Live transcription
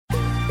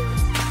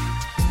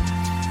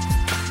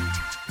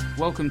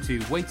Welcome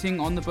to Waiting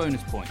on the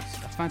Bonus Points,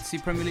 a Fantasy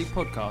Premier League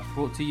podcast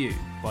brought to you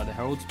by the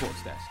Herald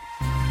Sports Desk.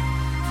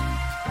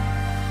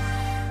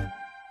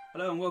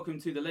 Hello and welcome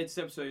to the latest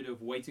episode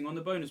of Waiting on the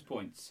Bonus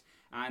Points.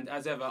 And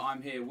as ever,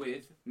 I'm here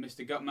with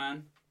Mr.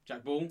 Gutman,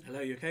 Jack Ball.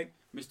 Hello, you okay?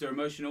 Mr.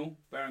 Emotional,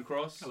 Baron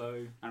Cross.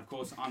 Hello. And of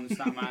course, I'm the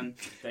stat man,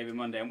 David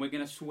Monday. And we're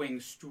going to swing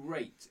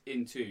straight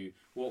into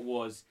what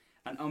was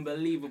an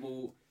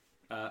unbelievable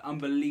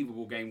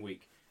game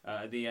week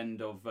at the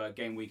end of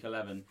game week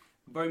 11.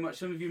 Very much,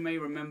 some of you may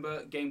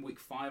remember game week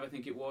 5, I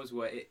think it was,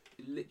 where it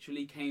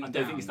literally came down. I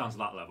don't think it's down to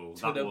that level.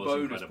 To that the was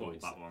bonus incredible,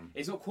 points. that one.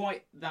 It's not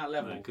quite that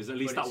level. Because at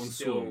least that one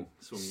swung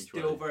each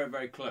way. Still very,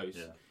 very close.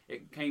 Yeah.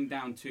 It came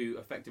down to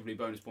effectively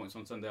bonus points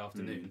on Sunday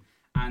afternoon.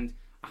 And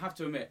I have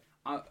to admit,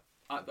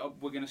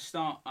 we're going to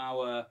start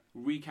our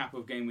recap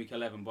of game week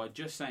 11 by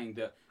just saying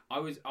that I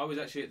was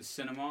actually at the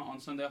cinema on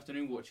Sunday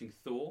afternoon watching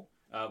Thor,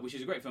 which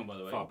is a great film, by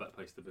the way. Far better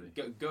place to be.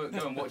 Go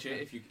and watch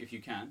it if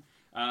you can.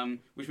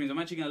 Which means I'm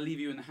actually going to leave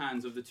you in the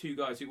hands of the two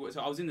guys who. So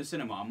I was in the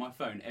cinema on my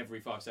phone every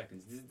 5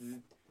 seconds.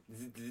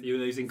 You were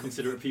those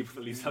inconsiderate people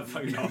that leave that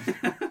phone off.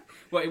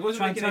 Well, it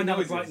wasn't making any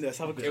noises. Brightness.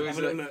 Have a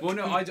look. Well,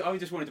 no, I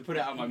just wanted to put it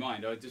out of my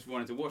mind. I just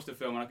wanted to watch the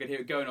film and I could hear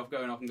it going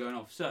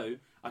off. So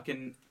I'm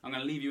going to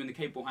leave you in the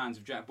capable hands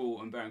of Jack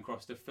Ball and Baron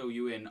Cross to fill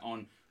you in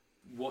on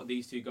what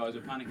these two guys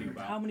were panicking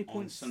about. How many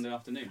points on Sunday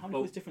afternoon? How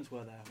many points difference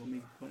were there when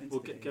we went into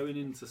the game? Going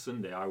into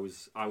Sunday, I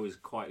was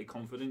quietly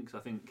confident because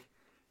I think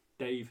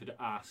Dave had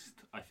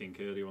asked, I think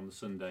earlier on the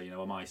Sunday,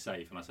 am I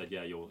safe? And I said,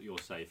 yeah, you're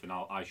safe, and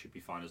I should be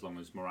fine as long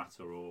as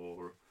Morata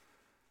or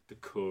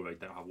Doucouré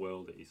don't have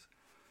worldies.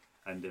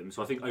 And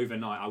so I think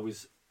overnight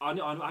I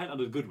hadn't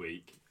had a good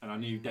week, and I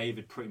knew Dave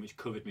had pretty much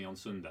covered me on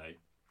Sunday,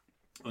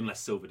 unless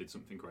Silva did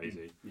something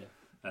crazy. Yeah.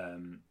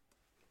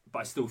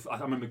 But I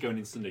remember going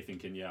in Sunday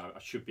thinking, yeah, I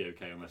should be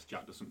okay unless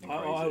Jack does something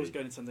crazy. I was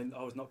going in something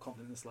I was not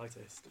confident in the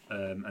slightest.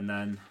 And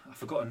then I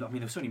forgot. I mean,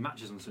 there were so many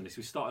matches on Sunday. So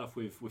we started off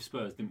with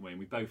Spurs, didn't we? And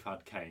we both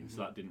had Kane,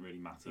 so that didn't really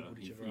matter.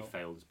 He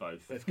failed us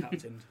both. Both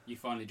captained. You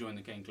finally joined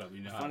the Kane club.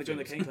 Finally joined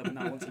the Kane club, and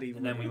now I want to leave.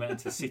 And then we went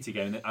into the City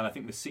game, and I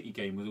think the City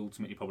game was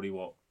ultimately probably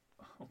what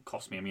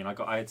cost me. I mean,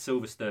 I had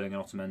Silva, Sterling,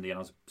 and Otamendi, and I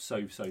was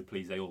so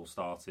pleased they all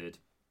started.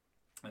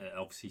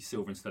 Obviously,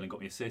 Silva and Sterling got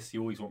me assists.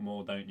 You always want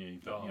more, don't you?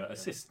 But,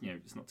 assists,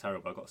 it's not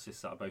terrible. I got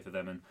assists out of both of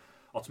them. And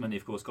Otamendi,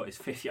 of course, got his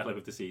 5th yellow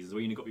of the season. So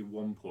he only got me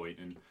 1 point.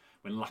 And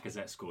when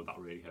Lacazette scored, that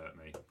really hurt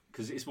me.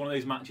 Because it's one of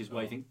those matches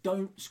where you think,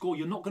 don't score,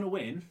 you're not going to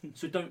win.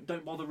 So don't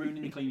bother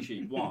ruining the clean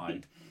sheet.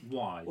 Why?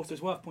 Also,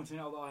 it's worth pointing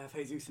out that I have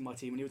Jesus in my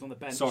team, and he was on the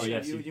bench. Sorry,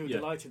 yes. You were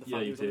delighted the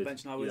fact he was on the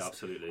bench, and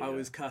I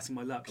was cursing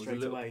my luck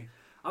straight away.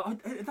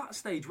 At that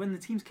stage, when the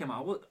teams came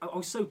out, I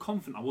was so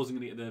confident I wasn't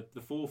going to get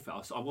the forfeit.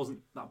 I wasn't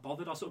that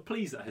bothered. I was sort of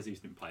pleased that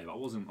Jesus didn't play, but I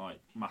wasn't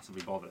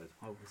massively bothered.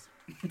 I was.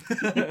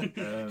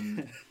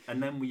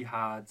 And then we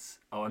had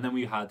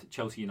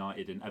Chelsea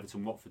United and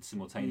Everton Watford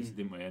simultaneously,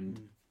 didn't we?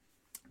 And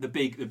the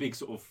big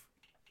sort of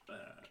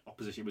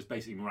opposition was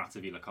basically Morata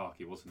v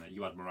Lukaku, wasn't it?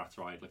 You had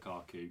Morata, I had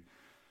Lukaku.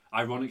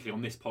 Ironically,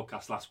 on this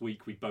podcast last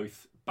week, we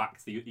both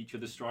backed each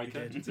other's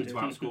striker to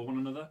outscore one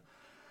another.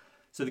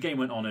 So the game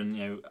went on,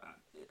 and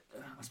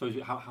I suppose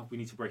how we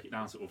need to break it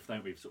down, sort of,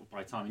 don't we? Sort of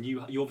by time, and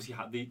you obviously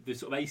had the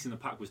sort of ace in the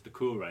pack was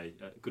Doucouré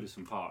at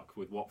Goodison Park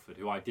with Watford,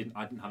 who I didn't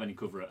have any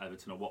cover at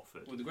Everton or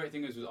Watford. Well, the great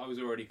thing was I was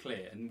already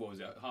clear, and what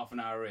was it? Half an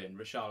hour in,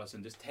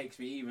 Richarlison just takes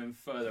me even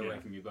further away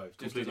from you both.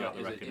 Just completely out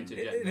the reckoning.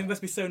 It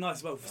must be so nice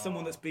as well for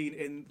someone that's been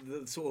in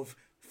the sort of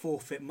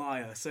forfeit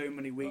mire so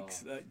many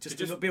weeks, just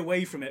to be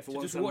away from it for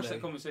one Sunday. Just watch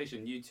that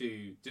conversation, you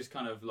two just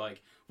kind of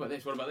like, what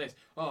about this?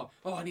 Oh,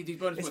 I need these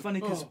bonus points. It's funny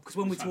because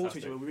when we talk to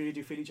each other, we really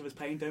do feel each other's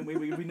pain, don't we?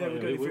 We know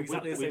we're going through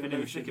exactly the same emotions. We've been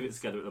in the thick of it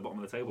together at the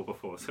bottom of the table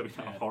before, so we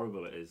know how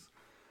horrible it is.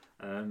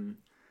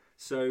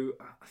 So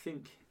I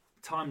think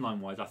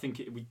timeline-wise, I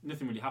think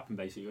nothing really happened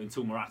basically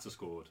until Morata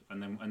scored,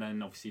 and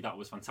then obviously that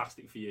was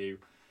fantastic for you.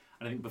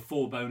 And I think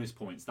before bonus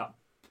points, that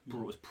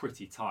brought us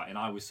pretty tight, and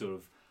I was sort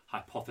of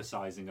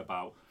hypothesising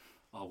about.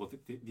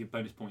 The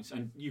bonus points,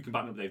 and you can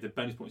back me up, Dave. The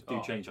bonus points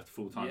do change after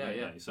full time,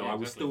 don't they? So I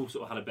was still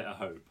sort of had a bit of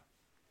hope.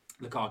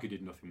 Lukaku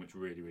did nothing, which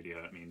really, really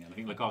hurt me in the end. I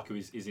think Lukaku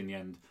is in the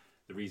end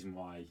the reason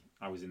why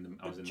I was in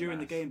the during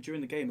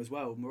the game as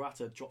well.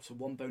 Morata dropped to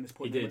 1 bonus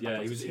point. He did,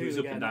 yeah. He was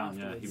up and down,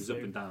 yeah. He was up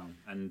and down,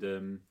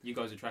 and you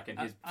guys are tracking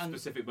his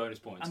specific bonus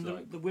points.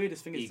 And the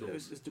weirdest thing is, it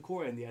was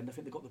Doucouré in the end. I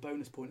think they got the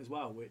bonus point as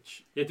well,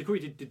 which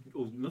Doucouré did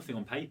nothing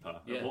on paper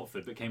at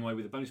Watford, but came away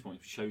with the bonus points,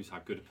 which shows how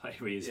good a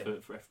player he is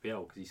for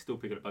FPL because he's still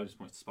picking up bonus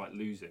points despite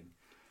losing.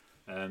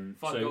 5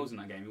 goals in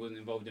that game. He wasn't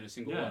involved in a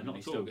single one, and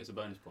he still gets a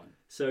bonus point.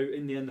 So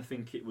in the end, I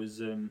think it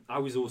was. I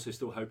was also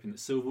still hoping that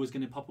Silva was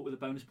going to pop up with a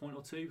bonus point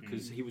or two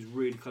because he was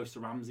really close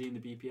to Ramsey in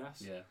the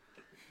BPS. Yeah.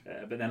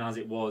 But then, as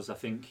it was, I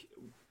think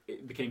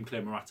it became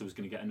clear Morata was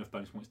going to get enough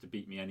bonus points to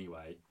beat me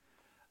anyway.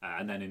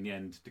 And then in the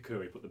end,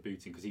 Doucouré put the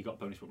boot in because he got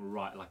bonus point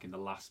right in the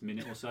last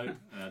minute or so,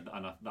 and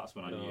that's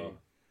when I knew.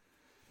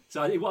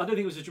 So I don't think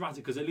it was as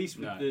dramatic because at least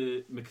with No.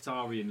 the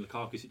Mkhitaryan and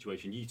Lukaku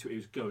situation, it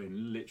was going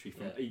literally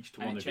from each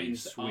to And one it of you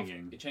changed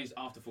swinging. It changed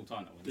after full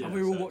time. That one. Yeah. And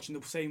we were all So- watching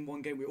the same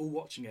one game. We were all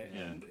watching it,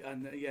 Yeah.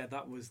 and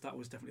that was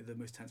definitely the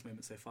most tense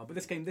moment so far. But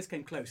this came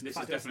close. In This is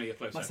fact, it was definitely a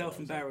close. myself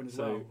second, and I would Baron as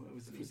So, well.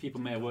 It was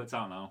People may have worked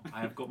out now.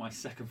 I have got my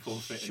second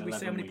forfeit Should in we 11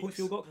 say how many weeks. points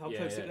we all got? How say.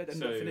 close it ended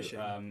So up finishing?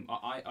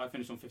 I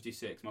finished on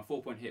 56. My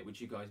 4-point hit,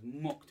 which you guys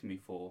mocked me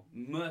for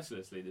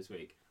mercilessly this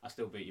week. I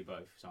still beat you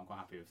both, so I'm quite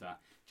happy with that.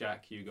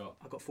 Jack, you got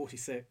I got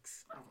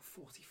 46. I got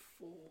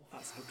 44.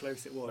 That's how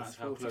close it was. That's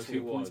how close 42. it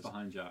 2 points was.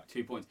 behind Jack.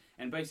 2 points.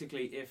 And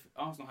basically, if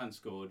Arsenal hadn't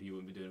scored, you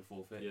wouldn't be doing a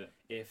forfeit. Yeah.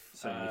 If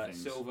So many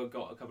things. Silva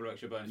got a couple of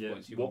extra bonus Yeah.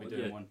 points, you would be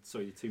doing one.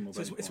 Sorry, 2 more. So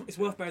bonus it's points.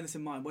 worth bearing this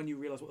in mind when you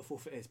realise what the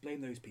forfeit is. Blame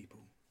those people.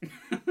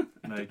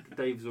 No,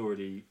 Dave's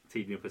already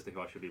teed me up as to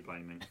who I should be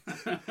blaming.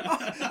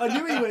 I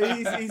knew he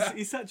would.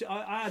 He's such.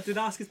 I did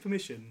ask his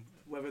permission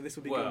whether this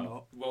would be good or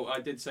not. Well, I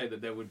did say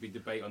that there would be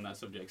debate on that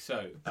subject.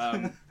 So,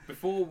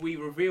 before we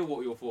reveal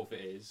what your forfeit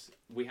is,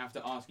 we have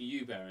to ask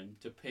you, Baron,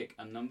 to pick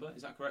a number.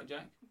 Is that correct,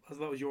 Jack?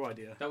 That was your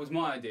idea. That was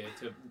my idea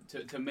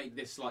to make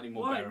this slightly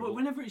more bearable. Well,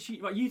 whenever it's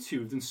like you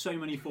two have done so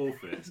many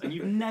forfeits, and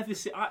you've never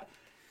seen.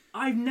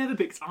 I've never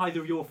picked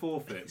either of your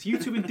forfeits. You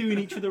two have been doing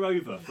each other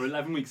over for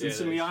 11 weeks, and Yeah,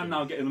 suddenly that's I'm true.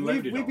 now getting them We've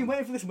loaded been on.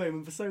 waiting for this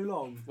moment for so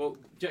long. Well,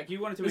 Jack, you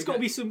wanted to. There's make got to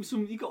a- be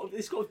some.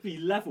 It's got to be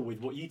level with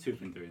what you two have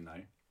been doing,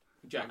 though.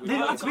 Jack,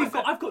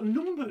 I've got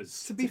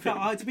numbers. To be fair,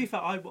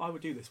 I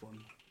would do this one.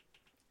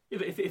 Yeah,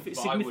 but if it's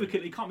But I wouldn't.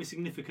 significantly, it can't be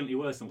significantly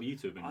worse than what you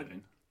two have been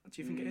doing.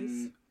 Do you think it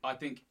is? I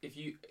think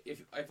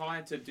if I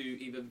had to do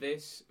either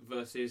this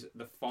versus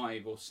the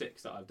 5 or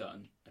 6 that I've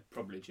done, I'd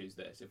probably choose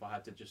this. If I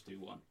had to just do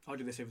one. I'll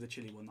do this over the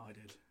chili one that I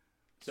did.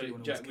 So Chili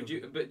one Jack, almost would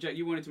killed you? me. But Jack,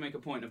 you wanted to make a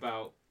point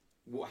about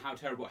how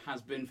terrible it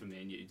has been for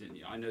me and you, didn't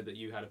you? I know that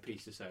you had a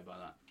piece to say about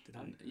that. Did I?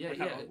 And, yeah,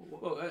 Okay, yeah.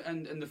 what- Well,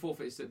 and the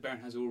forfeits that Baron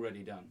has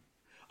already done.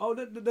 Oh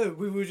no!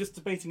 We were just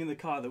debating in the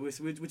car that we're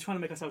trying to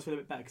make ourselves feel a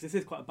bit better because this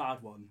is quite a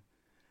bad one,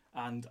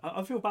 and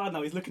I feel bad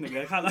now. He's looking at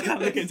me. I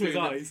can't look into his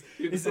eyes.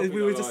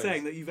 We were just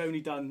saying that you've only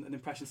done an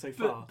impression so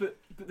far. But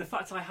the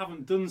fact I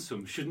haven't done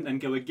some shouldn't then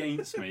go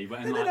against me.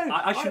 When No,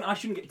 I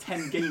shouldn't get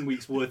 10 game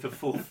weeks worth of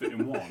forfeit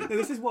in one. No,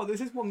 this is one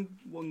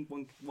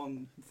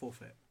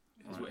forfeit.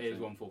 It is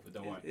one forfeit.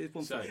 Don't worry. It is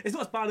one So- forfeit. It's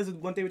not as bad as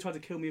one day we tried to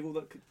kill me with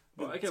all that.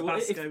 Well, okay, well,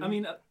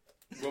 Tabasco.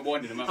 We're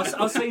winding them up.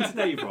 I was saying to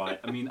Dave, right?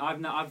 I mean,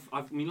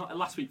 like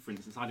last week, for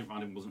instance, I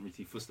wasn't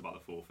really fussed about the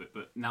forfeit,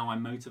 but now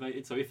I'm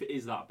motivated. So if it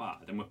is that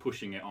bad and we're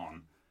pushing it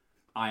on,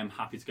 I am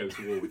happy to go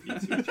to war with you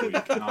two each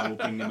week, and I will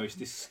bring the most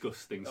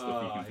disgusting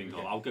stuff you can think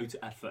of. I'll go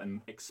to effort and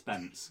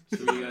expense.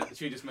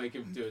 Should we just make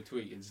him do a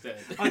tweet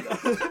instead?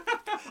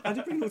 I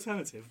did bring an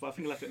alternative, but I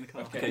think I left it in the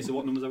car. Okay, so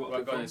what numbers have I got?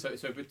 Right, go on. So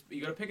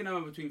you got to pick a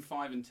number between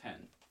 5 and 10.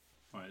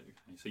 Right,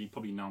 okay. So you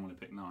probably now want to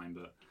pick 9,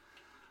 but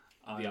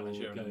I The will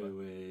amateur go number.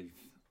 with.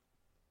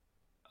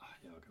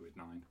 Yeah, I'll go with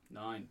 9.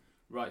 9.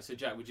 Right. So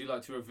Jack, would you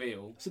like to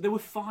reveal? So there were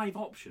 5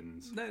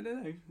 options. No.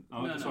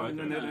 Oh, No, sorry,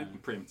 no, okay, no. I'm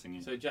preempting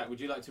you. So Jack,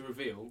 would you like to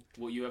reveal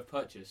what you have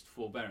purchased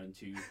for Baron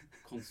to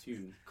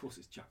consume? Of course,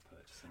 it's Jack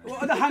purchasing.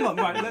 Well, no, hang on,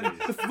 right.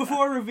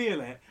 Before I reveal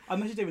it, I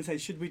messaged him and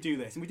said, "Should we do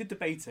this?" And we did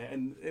debate it,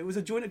 and it was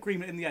a joint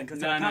agreement in the end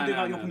because I can't do it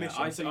without your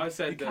permission. So I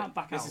said you can't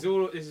back this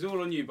out. is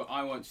all on you, but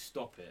I won't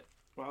stop it.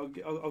 Right,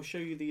 I'll show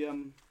you the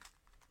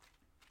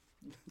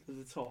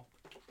top.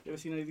 You ever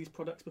seen any of these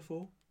products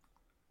before?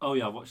 Oh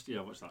yeah, I watched that.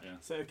 Yeah.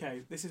 So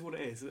okay, this is what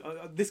it is.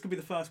 This could be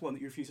the first one that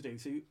you refuse to do.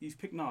 So you've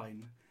picked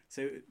 9.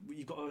 So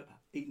you've got to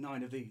eat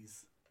 9 of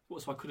these.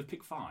 What? So I could have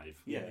picked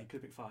 5. Yeah, Yeah. you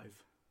could pick 5.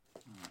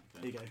 Oh,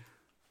 There you go.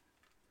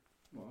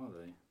 What are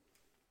they?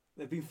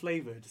 They've been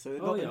flavoured, so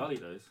they're Oh not. yeah, I'll eat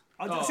those.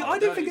 I Oh, don't that think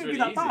is it would be really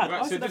that bad. easy. Right,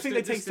 I so think just they to-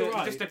 taste just to-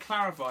 alright. Just to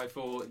clarify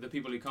for the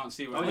people who can't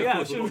see, Oh what yeah,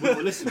 of course, sure.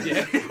 we're listening.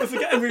 Yeah. I'm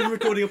forgetting we were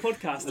recording a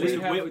podcast. At least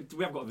We have-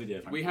 we have got a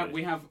video. we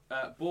thankfully. have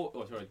bought.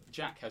 Oh, sorry,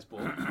 Jack has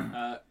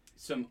bought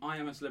some I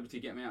Am a Celebrity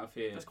Get Me Out of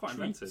Here That's quite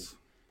treats inventive.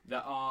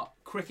 that are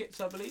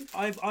crickets, I believe.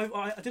 I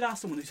did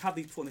ask someone who's had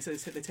these before, and they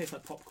said they taste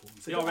like popcorn.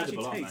 So They they are don't actually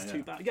edible, aren't taste they? too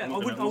Yeah. bad. Yeah, I'm I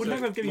not would gonna-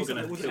 never have given you I'm not something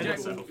that gonna wasn't kill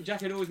edible. myself.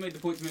 Jack had always made the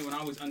point to me when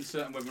I was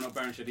uncertain whether or not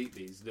Baron should eat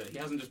these that he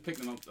hasn't just picked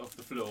them off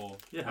the floor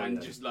Yeah, and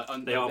yeah. just like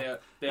They are- they're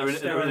They're in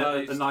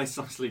sterilised a nice,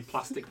 nicely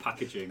plastic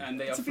packaging. and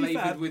they are To be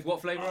fair, flavoured with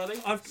what flavour are they?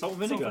 Salt and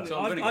vinegar.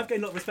 I've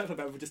gained a lot of respect for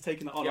Bev for just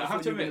taking that on. Yeah, I have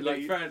thought to you were admit, gonna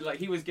like be- Fred, like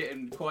he was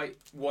getting quite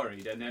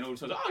worried, and then all of a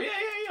sudden, oh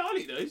yeah, I'll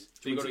eat those.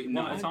 So you got to eat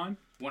one at a 9. time.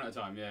 One at a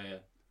time, yeah.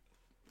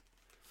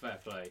 Fair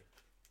play.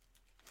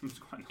 It's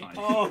quite nice.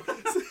 Oh,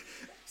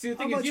 See, the I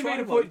thing might is, you try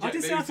made a one. point. I Jack,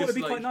 did that say I was thought it'd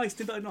be just, quite like, nice,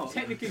 did I not?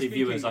 Technically The speaking,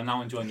 viewers, I'm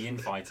now enjoying the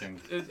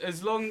infighting.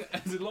 as long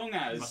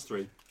That's as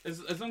 3.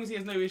 as long as he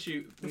has no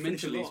issue We'll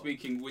finish mentally a lot.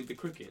 speaking with the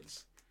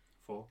crickets,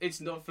 4.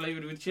 it's not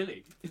flavoured with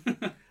chili.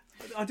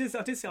 I did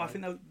say I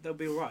think they'll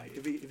be alright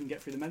if he can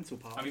get through the mental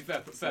part. I mean,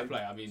 fair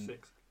play. I mean,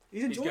 6.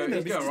 he's he's enjoying going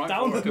them. He's right just for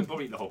down it. I them. could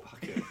probably eat the whole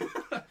packet.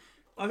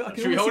 I can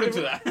should we almost hold him see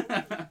to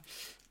that?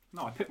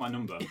 No, I picked my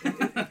number.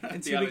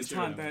 In 2 Alan weeks'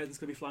 time, Turing. Barrett's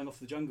going to be flying off to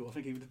the jungle. I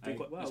think he would do Hey,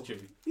 quite well. That's true.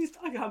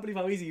 I can't believe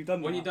how easy you've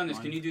done When that. you've done this,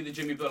 can you do the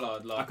Jimmy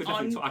Bullard? Like,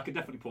 I could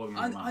definitely pour them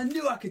in my I mouth.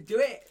 knew I could do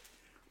it.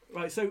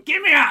 Right, so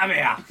Get me out of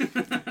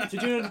here! do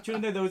you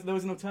know there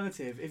was an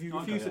alternative? If you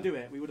refused to do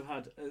it, we would have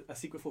had a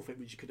secret forfeit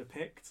which you could have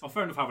picked. Oh,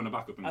 fair enough having a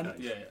backup in case.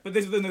 Yeah. But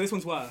this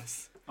one's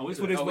worse. Oh, is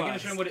This one it? is We're going to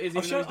worse. show him what it is.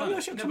 I'll even show- though he's I'll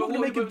done show- it. No, I'm but not gonna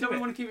make him don't do we it.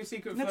 want to keep it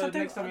secret No, for the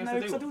next time he has to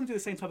because do I it? don't want to do the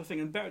same type of thing.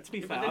 And to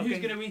be fair, But then who's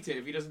going to eat it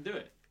if he doesn't do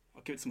it?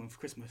 I'll give it to someone for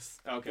Christmas.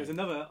 Okay.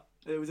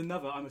 There was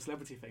another I'm a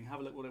Celebrity thing. Have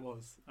a look what it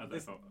was.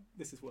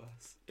 This is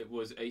worse. It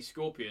was a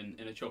scorpion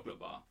in a chocolate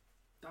bar.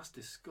 That's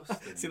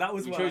disgusting. See, that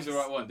was We worse. chose the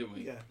right one, didn't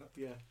we?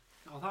 Yeah.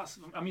 Oh,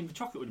 I mean, the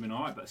chocolate would have been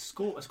alright, but a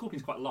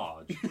scorpion's quite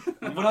large.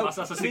 And When I- that's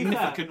a to be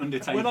significant fair,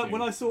 undertaking.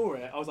 When I saw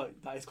it, I was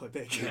like, that is quite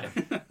big. Yeah.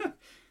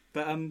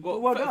 But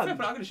Well done. I'm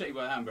going to shake you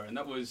by the hand, Baron.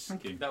 That was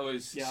Thank you.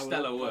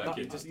 stellar work.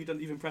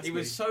 You've impressed He me.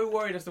 was so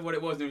worried as to what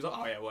it was, and he was like,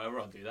 "Oh yeah, whatever,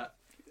 I'll do that."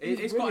 It's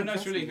really quite a nice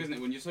impressed relief, me. isn't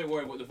it, when you're so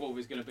worried what the form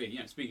is going to be? You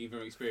know, speaking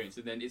from experience,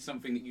 and then it's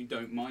something that you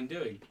don't mind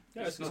doing.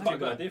 Yeah, it's not quite a too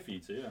good bad. idea for you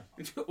too,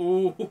 yeah.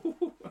 Oh,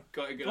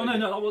 quite a good Oh idea.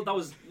 no, that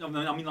was. I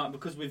mean, like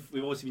because we've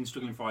obviously been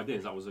struggling for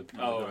ideas. That was a good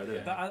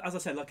idea. But as I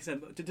said, does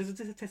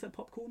it taste like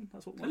popcorn?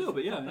 That's what A little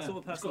bit, yeah. That's yeah.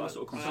 what It's got that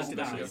sort of I asked it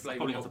consistency. out. I'll Flavour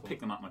probably have to popcorn. pick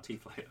them out of my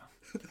teeth later.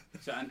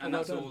 So, and Well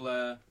that's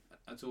done.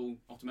 that's all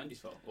Otamendi's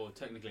fault, or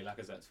technically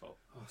Lacazette's fault.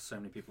 Oh, so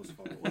many people's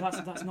fault. Well,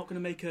 that's not going to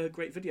make a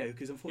great video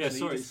because unfortunately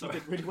Yeah, sorry. you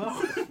did really well.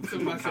 It's a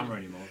on massive- camera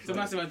anymore. It's a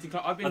massive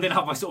anti-climax. I didn't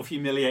have my sort of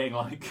humiliating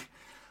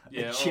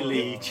Yeah,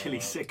 chilly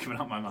sick coming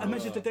out my mouth. I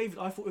mentioned to David,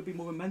 I thought it would be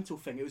more of a mental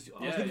thing. I was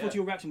looking forward to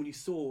your reaction when you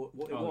saw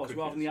what it Oh, was,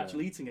 rather than the crickets,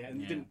 actual eating it,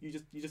 and Yeah.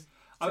 you just.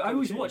 I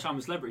always watch I'm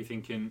a Celebrity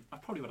thinking I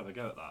probably would have a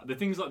go at that. The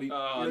things like the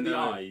the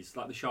eyes,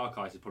 like the shark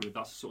eyes, is probably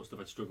that's the sort of stuff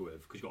I'd struggle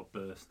with because you've got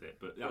to burst it.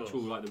 But the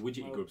actual like the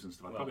widgety grubs and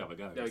stuff, I'd probably have a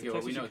go. There we go.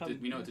 Tastes We know should come-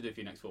 we know what to do for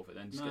your next forfeit.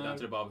 Then just get No. down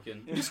to the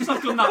Barbican. Just because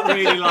I've done that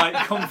really like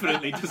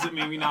confidently doesn't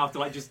mean we now have to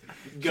like just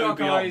go Shark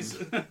beyond.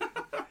 eyes.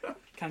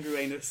 Kangaroo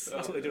anus.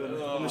 That's what they do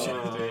on the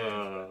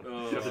show.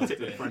 You have to tick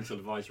the parental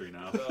advisory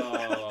now.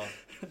 Oh.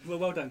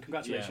 Well done,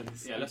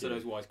 congratulations. Yeah, less of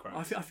those wise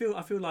cracks. I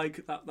feel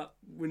like that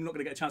we're not going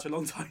to get a chance for a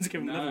long time to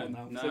give him another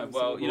one now. No,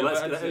 well, you know,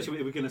 Well, but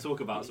actually, we're going to talk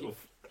about sort of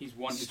he's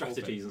won his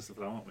strategies and stuff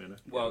like that, aren't we?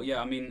 Well,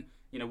 yeah, I mean,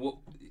 you know, what?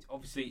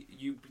 Obviously,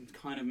 you've been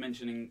kind of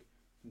mentioning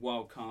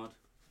wild card,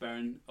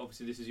 Baron.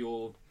 Obviously, this is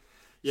your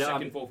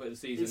second forfeit of the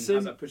season.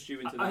 Has that pushed you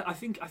into that? I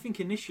think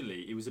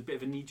initially it was a bit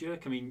of a knee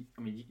jerk. I mean,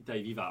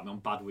 Dave, you've had me on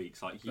bad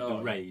weeks. Like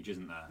the rage,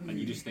 isn't there? And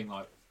you just think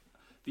like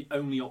the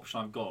only option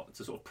I've got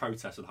to sort of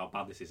protest with how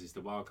bad this is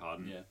the wild card.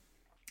 And Yeah.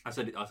 I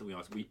said it. I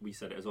think we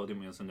said it as well, didn't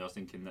we? On Sunday, I was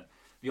thinking that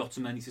the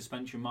Otamendi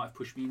suspension might have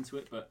pushed me into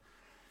it, but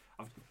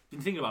I've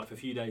been thinking about it for a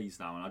few days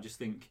now, and I just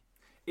think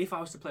if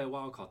I was to play a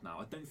wild card now,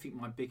 I don't think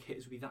my big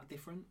hitters would be that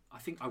different. I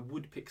think I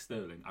would pick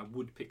Sterling, I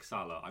would pick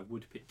Salah, I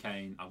would pick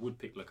Kane, I would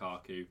pick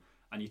Lukaku,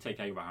 and you take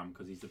Abraham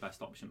because he's the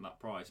best option at that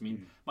price. I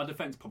mean, my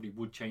defence probably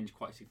would change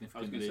quite I was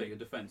significantly. going to say your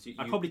defence.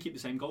 I'd probably keep the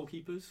same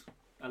goalkeepers.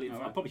 Elliot, All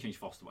right. I'd probably change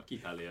Foster, but I'd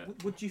keep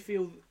Elliot. Would you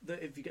feel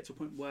that if you get to a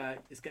point where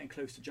it's getting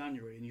close to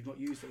January and you've not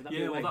used it, would that be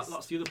Yeah, a well, waste?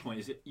 that's the other point.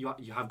 Is that you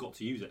have got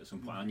to use it at some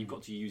point, and you've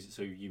got to use it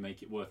so you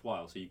make it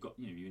worthwhile. So you've got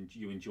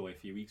you enjoy a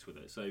few weeks with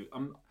it. So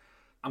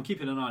I'm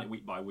keeping an eye on it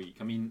week by week.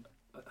 I mean,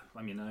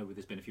 I know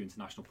there's been a few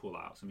international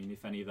pullouts. I mean,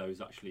 if any of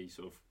those actually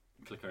sort of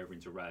click over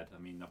into red, I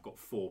mean, I've got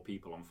 4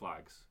 people on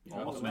flags. Yeah,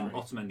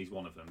 Otamendi's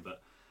one of them,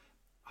 but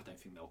I don't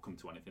think they'll come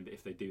to anything. But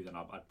if they do, then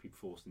I'd be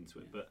forced into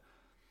it. But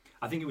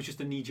I think it was just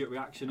a knee-jerk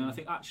reaction, and I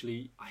think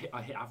actually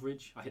I hit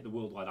average. I hit the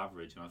worldwide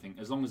average, and I think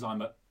as long as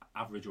I'm at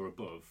average or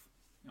above,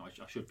 I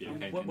should be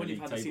okay. When you've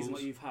league had the season tables.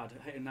 like you've had,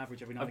 hitting an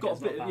average every now I've and got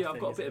again a is bit, not a bad I've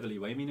thing, got a is bit it? of a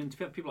leeway. I mean, and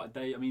to people like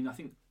Dave, I mean, I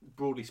think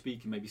broadly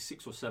speaking, maybe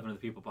 6 or 7 of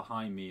the people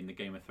behind me in the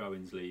Game of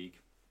Thrones league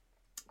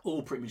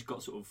all pretty much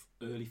got sort of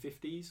early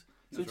 50s.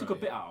 So it took a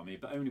bit out of me,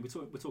 but only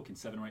we're talking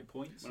 7 or 8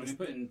 points. Well,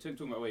 I mean,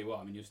 talking about where you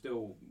are, I mean, you're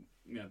still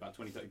about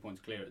 20-30 points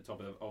clear at the top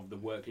of the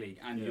work league,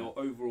 and your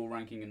overall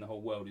ranking in the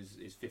whole world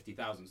is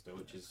 50,000 still,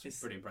 which is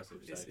pretty impressive.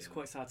 It's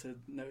quite sad to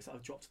notice that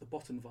I've dropped to the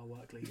bottom of our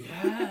work league.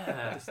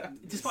 Yeah,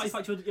 despite the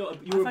fact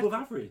you're above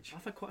average.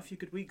 I've had quite a few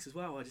good weeks as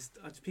well. I just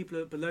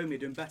people below me are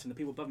doing better, and the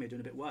people above me are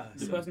doing a bit worse.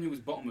 The person who was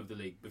bottom of the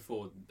league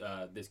before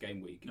this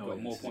game week got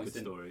more points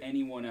than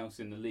anyone else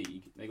in the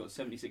league. They got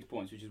 76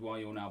 points, which is why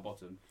you're now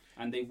bottom.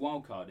 And they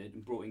wildcarded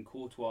and brought in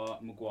Courtois,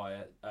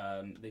 Maguire.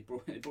 They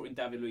brought in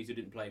David Luiz, who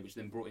didn't play, which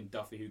then brought in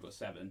Duffy, who got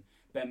 7.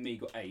 Ben Mee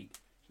got 8.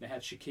 They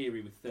had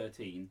Shaqiri with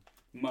 13.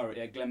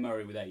 Glenn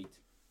Murray with 8.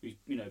 Who's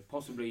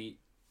possibly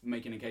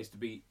making a case to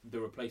be the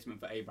replacement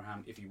for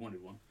Abraham if he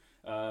wanted one.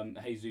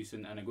 Jesus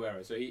and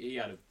Aguero. So he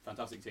had a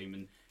fantastic team,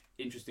 and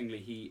interestingly,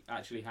 he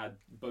actually had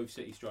both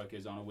City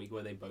strikers on a week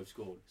where they both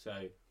scored.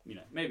 So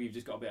maybe you've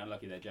just got a bit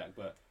unlucky there, Jack.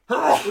 But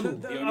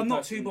I'm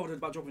not too bothered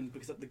about dropping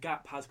because the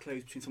gap has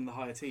closed between some of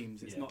the higher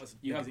teams. It's not as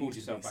you have big as it pulled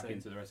used to yourself be, back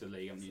into the rest of the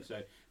league, haven't you?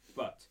 So,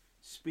 but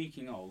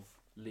speaking of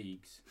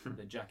leagues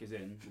that Jack is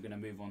in, we're going to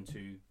move on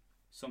to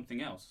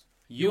something else.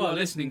 You are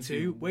listening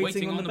to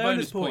Waiting on the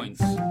Bonus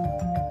Points. A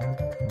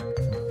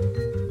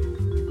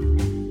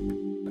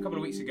couple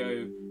of weeks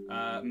ago,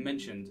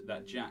 mentioned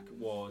that Jack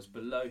was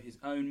below his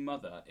own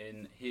mother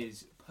in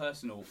his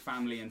personal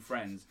family and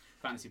friends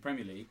Fantasy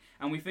Premier League,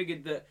 and we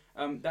figured that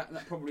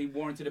that probably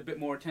warranted a bit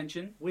more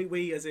attention.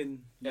 We as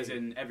in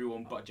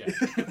everyone but Jack.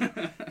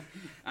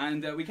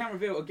 And we can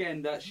reveal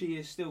again that she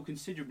is still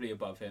considerably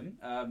above him.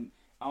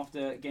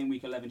 After game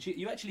week 11,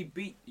 you actually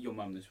beat your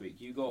mum this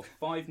week. You got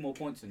 5 more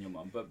points than your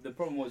mum, but the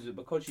problem was that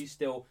because she's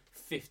still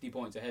 50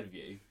 points ahead of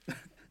you,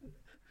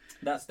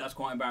 that's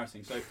quite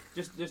embarrassing. So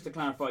just to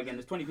clarify again,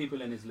 there's 20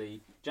 people in his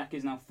league. Jack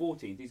is now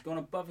 14th. He's gone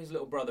above his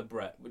little brother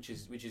Brett, which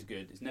is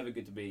good. It's never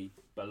good to be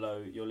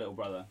below your little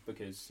brother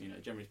because, you know,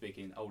 generally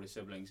speaking, older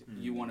siblings,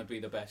 you want to be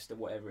the best at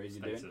whatever it is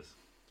you're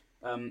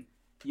doing.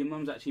 Your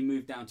mum's actually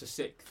moved down to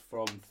 6th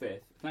from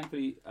 5th.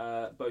 Thankfully,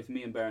 both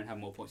me and Baron have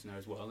more points than her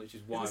as well, which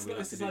is why we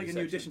this is like a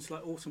new addition to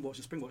like Autumn Watch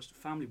and Spring Watch,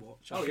 Family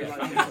Watch. Oh yeah,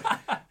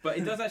 like, but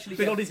it does actually.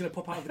 Big Ollie's going to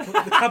pop out of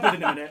the cupboard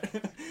in a minute.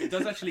 It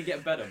does actually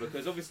get better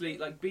because obviously,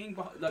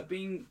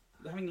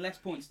 having less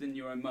points than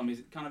your own mum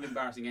is kind of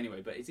embarrassing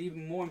anyway. But it's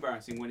even more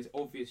embarrassing when it's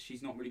obvious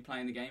she's not really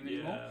playing the game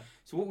anymore. Yeah.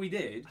 So what we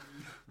did,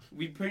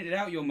 we printed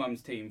out your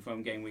mum's team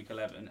from game week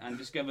 11 and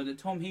discovered that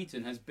Tom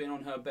Heaton has been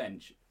on her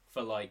bench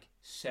for like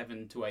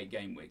 7 to 8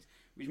 game weeks.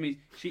 Which means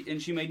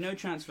she made no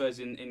transfers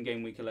in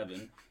game week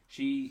 11.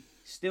 She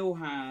still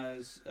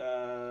has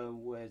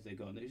where's they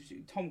gone?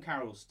 Tom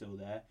Carroll's still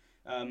there.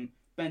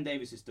 Ben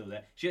Davis is still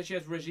there. She actually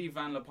has Rajiv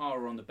Van La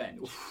Parra on the bench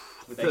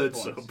with 8 Third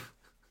points.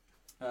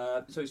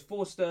 sub. So it's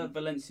Forster,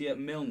 Valencia,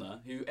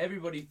 Milner, who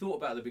everybody thought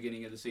about at the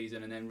beginning of the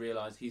season and then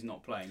realised he's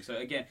not playing. So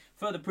again,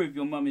 further proof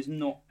your mum is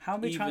not. How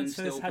many even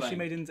transfers still has she playing.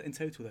 made in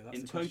total though? That's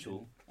in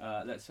total,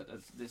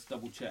 let's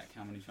double check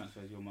how many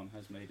transfers your mum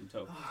has made in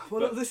total.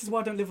 Well, look, this is why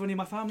I don't live with any of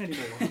my family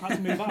anymore. I had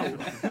to move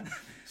out.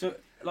 So,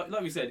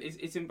 like we said,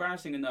 it's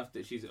embarrassing enough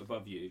that she's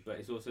above you, but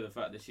it's also the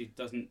fact that she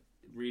doesn't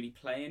really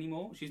play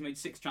anymore. She's made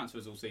 6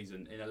 transfers all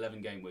season in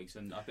 11 game weeks,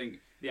 and I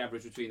think the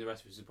average between the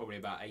rest of us is probably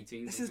about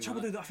 18. This is the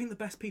trouble, though. I think the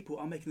best people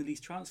are making the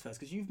least transfers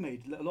because you've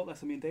made a lot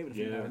less than me and David. I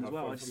think as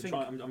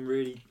well.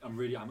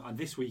 I'm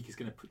this week is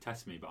going to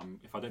test me, but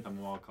if I don't have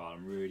my wild card,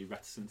 I'm really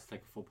reticent to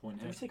take a 4-point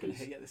hit. Have you taken a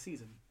hit yet this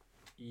season?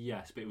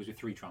 Yes, but it was with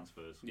 3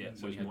 transfers. Yeah,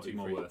 so it's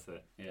more worth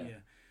it.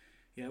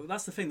 Yeah, well,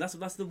 that's the thing.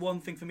 That's the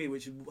one thing for me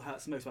which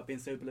hurts most about being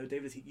so below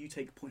David. You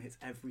take point hits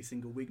every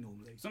single week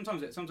normally.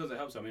 Sometimes it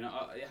helps. I mean,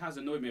 it has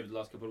annoyed me over the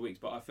last couple of weeks,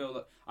 but I feel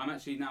that I'm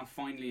actually now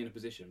finally in a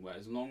position where,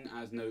 as long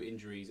as no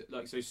injuries,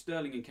 like so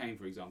Sterling and Kane,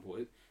 for example,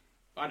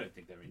 I don't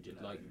think they're injured.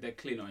 Like they're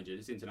clearly not injured.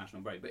 It's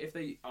international break. But if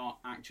they are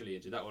actually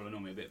injured, that will annoy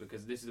me a bit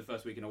because this is the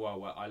first week in a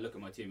while where I look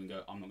at my team and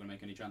go, I'm not going to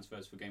make any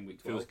transfers for game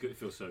week 12. Feels good. It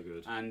feels so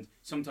good. And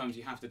sometimes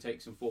you have to take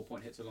some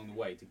 4-point hits along the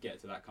way to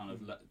get to that kind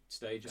of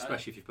stage.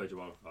 Especially if you've played your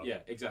wild card. Yeah,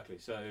 exactly.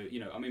 So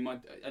I mean,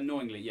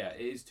 annoyingly, it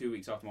is 2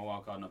 weeks after my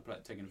wild card, and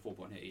I've taken a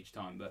 4-point hit each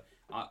time. But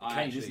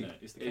Kane, isn't it?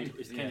 It's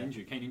the Kane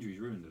injury. Kane injury's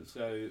ruined us.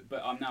 So,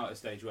 but I'm now at a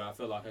stage where I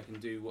feel like I can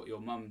do what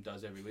your mum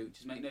does every week, which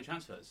is make no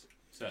transfers.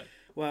 So,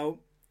 well.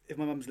 If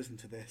my mum's listened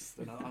to this,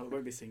 then I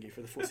won't be seeing you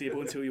for the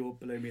foreseeable until you're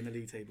below me in the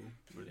league table.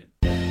 Brilliant.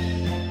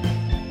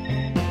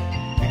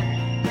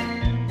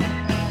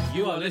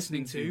 You are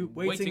listening to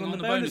Waiting on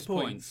the Bonus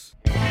Points.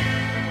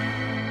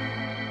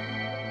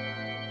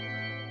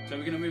 So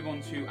we're going to move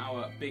on to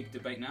our big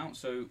debate now.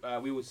 So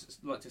we would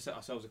like to set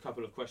ourselves a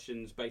couple of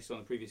questions based on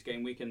the previous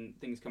game week and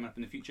things coming up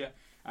in the future.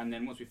 And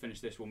then once we finish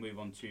this, we'll move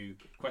on to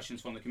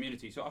questions from the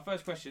community. So our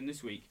first question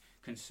this week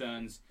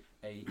concerns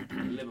a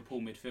Liverpool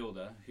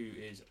midfielder who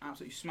is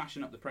absolutely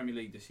smashing up the Premier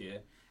League this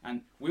year,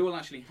 and we will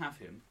actually have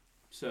him.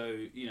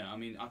 So, I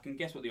mean, I can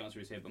guess what the answer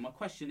is here, but my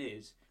question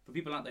is, for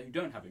people out there who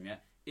don't have him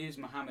yet, is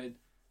Mohamed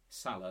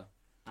Salah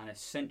an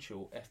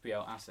essential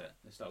FPL asset?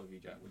 Let's start with you,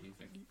 Jack. What do you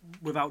think?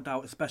 Without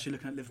doubt, especially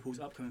looking at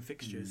Liverpool's upcoming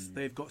fixtures.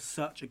 They've got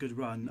such a good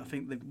run. I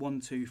think they've 1,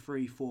 2,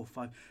 3, 4,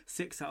 5,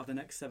 6 out of the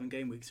next 7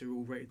 game weeks are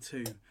all rated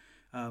 2.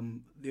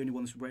 The only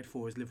one that's rated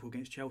 4 is Liverpool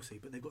against Chelsea,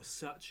 but they've got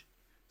such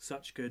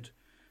good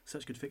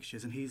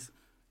fixtures, and he's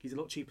a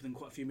lot cheaper than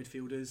quite a few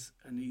midfielders,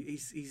 and he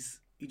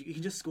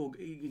can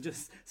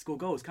just score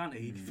goals, can't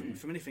he?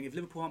 From anything. If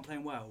Liverpool aren't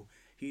playing well,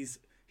 he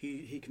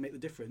can make the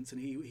difference,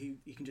 and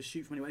he can just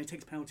shoot from anywhere. And he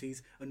takes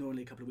penalties.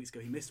 Annoyingly, a couple of weeks ago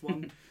he missed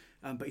one,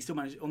 but he still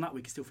managed on that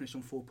week. He still finished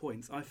on 4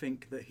 points. I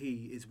think that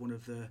he is one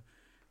of the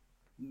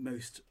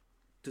most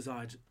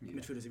desired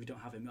midfielders if you don't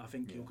have him. I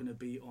think you're going to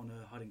be on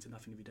a hiding to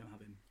nothing if you don't have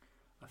him.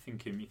 I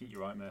think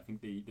you're right, mate. I think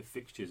the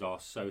fixtures are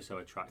so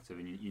attractive,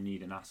 and you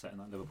need an asset in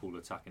that Liverpool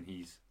attack, and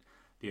he's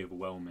the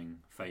overwhelming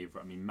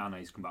favourite. I mean,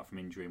 Mane's come back from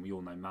injury, and we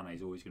all know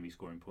Mane's always going to be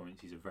scoring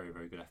points. He's a very,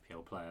 very good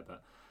FPL player,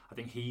 but I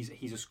think he's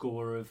a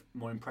scorer of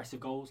more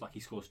impressive goals. Like, he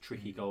scores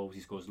tricky goals,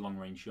 he scores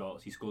long-range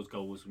shots, he scores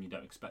goals when you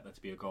don't expect there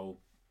to be a goal.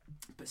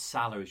 But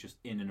Salah is just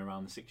in and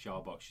around the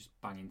 6-yard box, just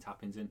banging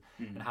tap-ins in.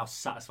 And how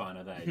satisfying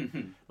are they?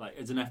 Like,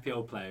 as an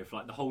FPL player, if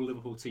like the whole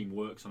Liverpool team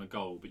works on a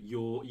goal, but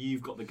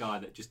you've got the guy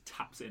that just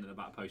taps it into the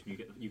back post and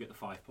you get the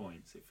 5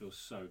 points, it feels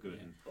so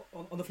good.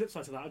 Yeah. On the flip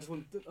side of that,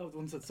 I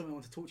wanted something I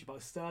wanted to talk to you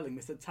about. Sterling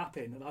missed a tap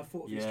in, and I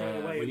thought of you straight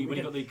away. When he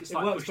got the it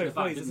works both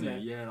ways, doesn't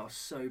it? Yeah, that was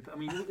so. I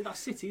mean, that's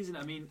City, isn't it?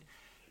 I mean,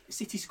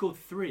 City scored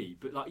 3,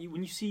 but like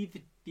when you see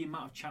the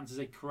amount of chances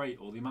they create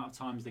or the amount of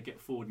times they get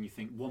forward and you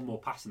think one more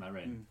pass and they're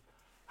in.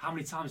 How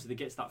many times do they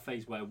get to that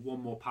phase where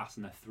one more pass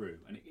and they're through?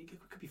 And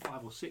it could be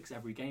 5 or 6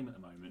 every game at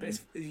the moment.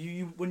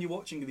 But when you're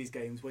watching these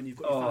games, when you've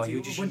got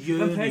your when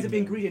players are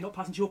being greedy and not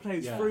passing to your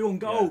players, through on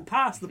goal,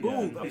 pass the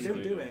ball, but they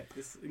don't do it.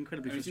 It's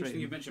incredibly frustrating. It's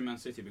interesting you mentioned Man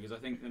City because I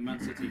think that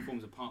Man City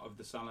forms a part of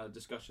the Salah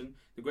discussion.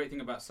 The great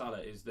thing about Salah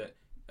is that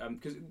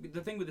because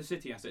the thing with the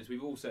City assets,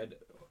 we've all said,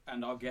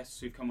 and our guests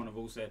who've come on have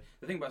all said,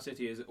 the thing about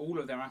City is that all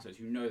of their assets,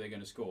 they're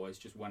going to score. It's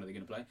just when are they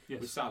going to play?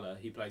 Yes. With Salah,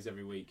 he plays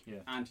every week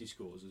and he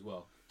scores as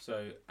well.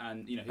 So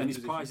and his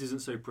price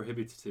isn't so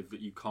prohibitive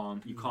that you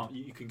can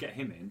get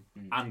him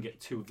in and get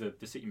 2 of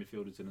the City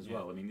midfielders in as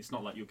well. I mean, it's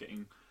not like you're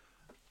getting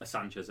a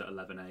Sanchez at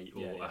 11.8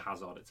 or a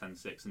Hazard at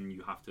 10.6, and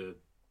you have to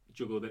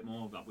juggle a bit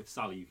more. Like with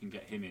Salah, you can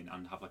get him in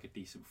and have like a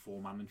decent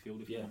 4-man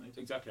midfield if you wanted.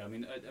 Exactly. I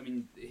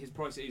mean, his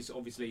price is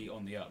obviously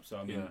on the up. So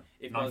I mean,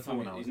 if 9.4 by the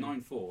time now, he's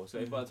 9.4, so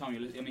if by the time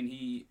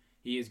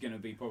he is going to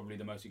be probably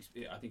the most.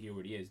 I think he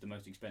already is the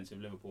most expensive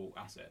Liverpool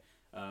asset.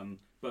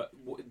 But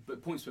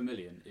points per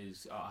million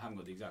is I haven't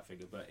got the exact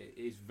figure, but it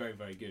is very,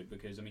 very good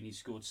because I mean he's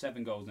scored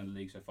 7 goals in the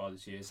league so far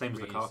this year. Same as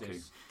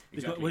Lukaku.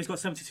 He's got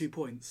 72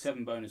 points.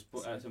 7 bonus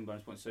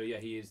points. So yeah,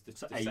 he is the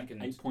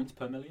second. 8 points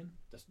per million.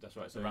 That's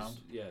right. So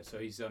so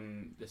he's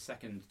the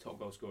second top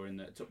goal scorer in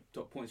the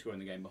top point scorer in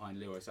the game behind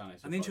Leroy Sané.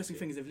 And the interesting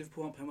thing is, if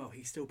Liverpool aren't playing well,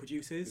 he still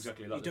produces.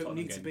 Exactly. Like you don't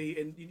need to be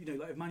in.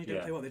 Like if Man U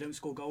don't play well, they don't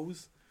score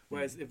goals.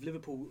 Whereas if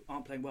Liverpool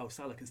aren't playing well,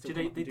 Salah can still.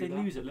 Did they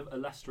lose at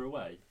Leicester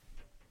away?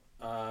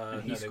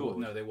 No,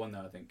 they won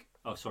that, I think.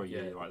 Oh, sorry,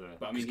 you're right there.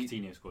 But I mean,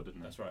 Coutinho scored, didn't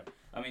he? That's right.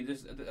 I mean,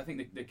 I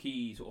think the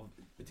key sort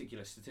of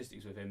particular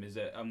statistics with him is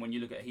that when you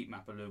look at a heat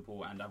map of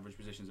Liverpool and average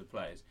positions of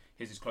players,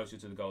 his is closer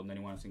to the goal than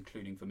anyone else,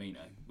 including Firmino,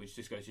 which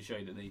just goes to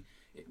show that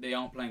they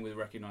aren't playing with a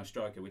recognised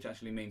striker, which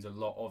actually means a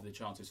lot of the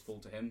chances fall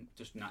to him,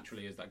 just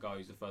naturally as that guy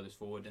who's the furthest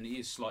forward, and he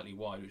is slightly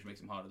wide, which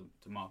makes him harder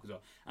to mark as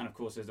well. And of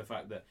course, there's the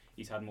fact that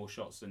he's had more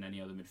shots than any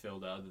other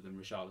midfielder other than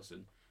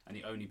Richarlison, and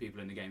the only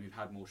people in the game who've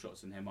had more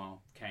shots than him are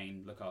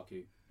Kane,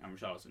 Lukaku, and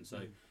Richarlison.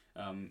 So.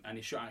 And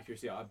his shot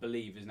accuracy, I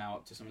believe, is now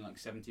up to something like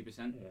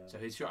 70%. So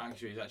his shot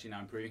accuracy is actually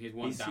now improving.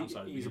 His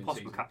downside. He's a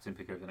possible captain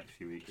pick over the next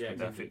few weeks with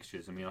their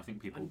fixtures. I mean, I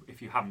think people,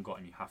 if you haven't got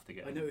him, you have to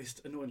get him. I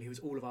noticed, annoyingly, he was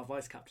all of our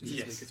vice captains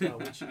this week as well.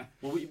 Which...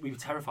 well, we were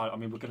terrified. I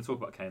mean, we're going to talk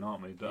about Kane,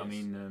 aren't we? But I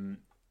mean...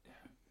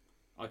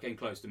 I came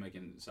close to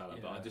making Salah,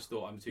 but I just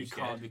thought I'm too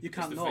scared. You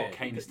can't not.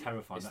 Kane is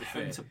terrifying. At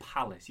home to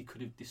Palace, he could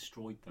have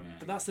destroyed them.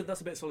 But that's a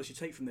bit of solace you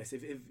take from this.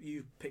 If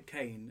you pick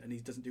Kane and he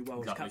doesn't do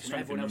well as captain,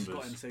 everyone else has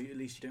got him, so at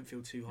least you don't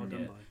feel too hard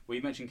done by. Well,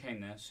 you mentioned Kane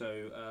there,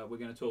 so we're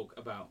going to talk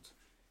about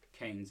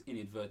Kane's, in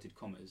inverted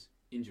commas,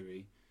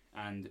 injury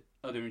and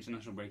other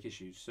international break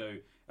issues. So,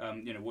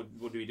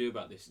 what do we do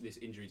about this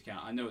injury to Kane?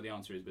 I know what the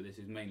answer is, but this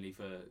is mainly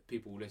for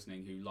people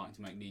listening who like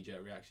to make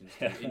knee-jerk reactions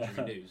to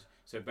injury news.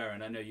 So,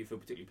 Baron, I know you feel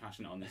particularly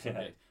passionate on this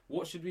subject.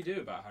 What should we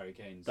do about Harry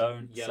Kane's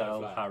Don't yellow sell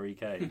flag? Harry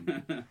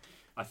Kane.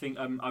 I think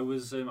I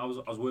was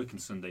working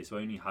Sunday, so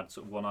I only had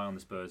sort of one eye on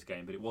the Spurs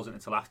game. But it wasn't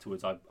until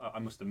afterwards I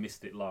must have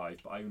missed it live.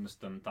 But I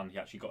understand he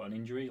actually got an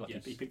injury.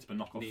 Like he picked up a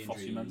knock off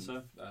Fosu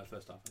Mensah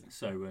first half. I think.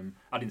 So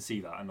I didn't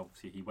see that, and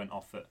obviously he went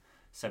off at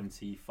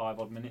 75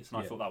 odd minutes, and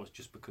I thought that was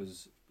just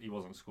because he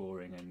wasn't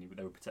scoring and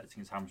they were protecting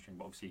his hamstring.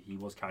 But obviously he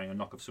was carrying a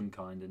knock of some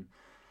kind, and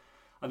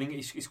I think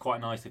it's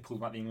quite nice they pulled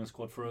him out the England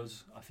squad for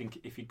us. I think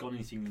if he'd gone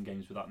into England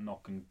games with that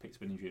knock and picked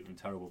up an injury, it would have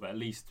been terrible. But at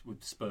least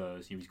with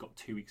Spurs, he's got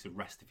 2 weeks of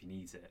rest if he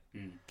needs it.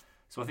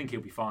 So I think he'll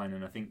be fine.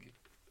 And I think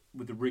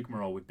with the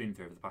rigmarole we've been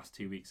through over the past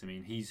 2 weeks, I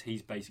mean,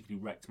 he's basically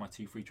wrecked my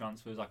 2 free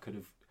transfers. I could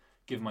have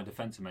given my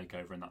defence a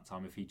makeover in that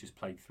time if he just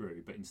played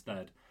through. But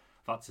instead,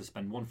 I've had to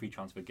spend 1 free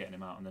transfer getting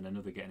him out and then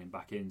another getting him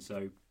back in.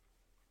 So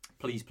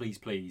please,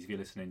 if you're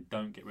listening,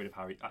 don't get rid of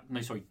Harry.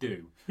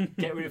 Do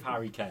get rid of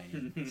Harry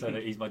Kane so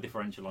that he's my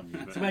differential on you.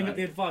 But, so weighing up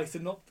the advice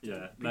and not.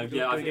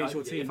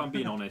 If I'm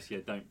being honest,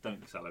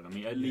 don't sell him. I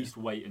mean, at least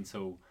wait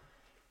until.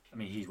 I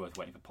mean, he's worth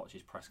waiting for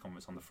Poch's press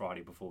conference on the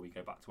Friday before we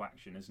go back to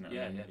action, isn't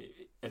it?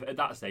 If, at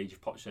that stage,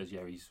 if Poch says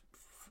he's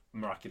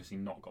miraculously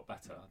not got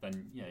better,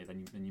 then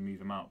you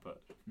move him out.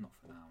 But not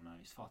for now. No,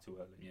 it's far too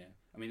early. Yeah,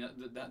 I mean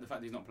the fact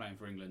that he's not playing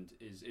for England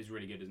is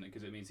really good, isn't it?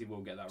 Because it means he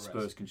will get that rest.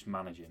 Spurs can just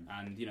manage him.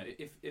 And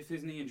if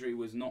his knee injury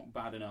was not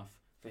bad enough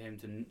for him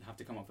to have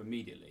to come off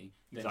immediately,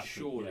 then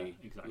surely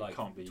like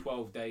can't be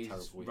 12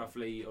 days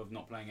roughly of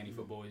not playing any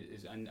football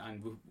is and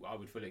I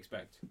would fully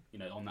expect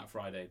on that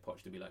Friday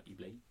Poch to be like, you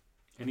bleed.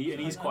 And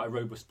he's quite a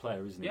robust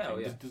player, isn't he?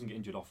 Doesn't get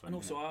injured often. And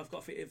also, I've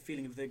got a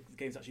feeling if the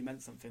games actually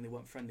meant something, they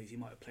weren't friendlies, he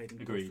might have played and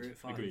got through it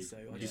fine. Agreed. So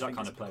he's that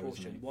kind of player,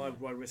 isn't he?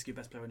 Why risk your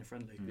best player in a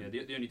friendly? Yeah,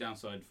 the only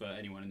downside for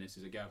anyone in this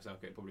is that Gareth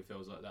Southgate probably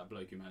feels like that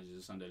bloke who manages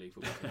a Sunday League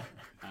football team.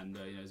 And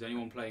is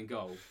anyone playing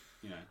goal?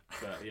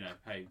 But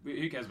hey,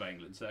 who cares about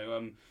England?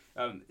 So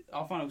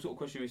our final sort of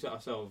question we set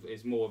ourselves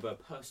is more of a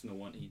personal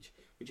one each,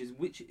 which is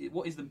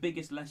what is the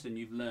biggest lesson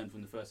you've learned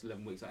from the first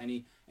 11 weeks? Like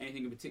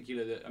anything in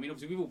particular that, I mean,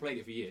 obviously we've all played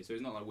it for years, so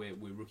it's not like we're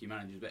rookie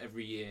managers, but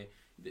every year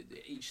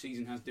each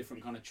season has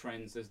different kind of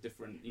trends. There's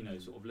different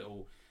sort of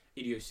little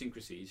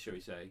idiosyncrasies, shall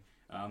we say.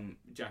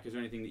 Jack, is there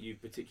anything that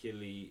you've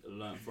particularly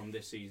learnt from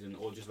this season,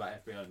 or just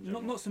about FPL in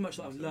general? Not so much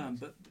that I've learned,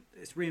 but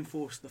it's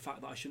reinforced the fact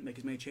that I shouldn't make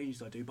as many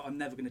changes as I do. But I'm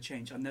never going to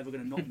change. I'm never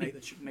going to not make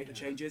the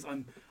changes.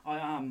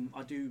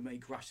 I do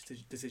make rash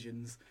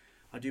decisions.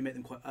 I do make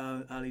them quite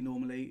early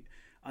normally,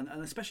 and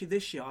especially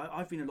this year,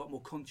 I've been a lot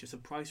more conscious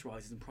of price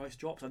rises and price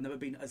drops. I've never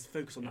been as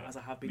focused on that as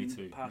I have been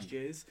in past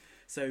years.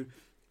 So,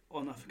 I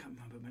can't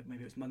remember.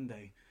 Maybe it was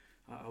Monday.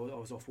 I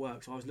was off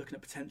work, so I was looking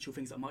at potential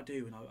things that I might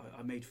do, and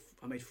I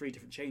made 3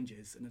 different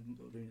changes, and then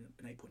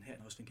an 8-point hit,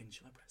 and I was thinking,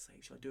 should I press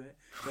save? Should I do it?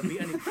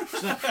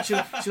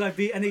 Should I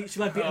beat any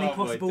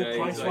possible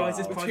price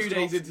rises? We're Price 2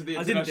 drops? days into the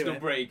I didn't do international it.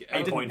 break.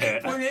 8-point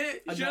hit.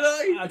 Should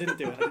I? I didn't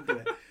do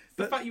it.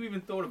 The fact you even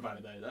thought about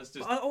it, though, that's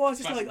just. I was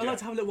just like, I like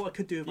to have a look at what I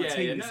could do with my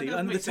team, you see. No,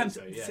 And the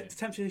the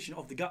temptation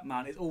of the gut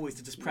man is always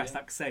to just press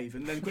that save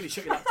and then quickly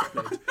shut your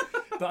laptop lid.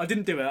 But I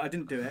didn't do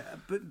it.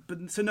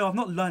 But so no, I've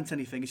not learnt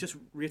anything. It's just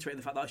reiterating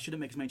the fact that I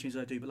shouldn't make as many changes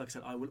as I do. But like I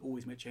said, I will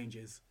always make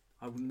changes.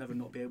 I will never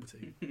not be able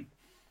to.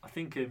 I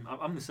think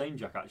I'm the same,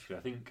 Jack. Actually, I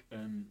think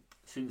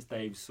since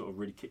Dave's sort of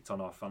really kicked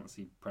on our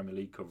fantasy Premier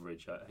League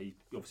coverage, he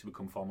obviously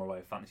become far more aware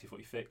of Fantasy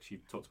Footy Fix.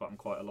 You've talked about them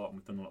quite a lot, and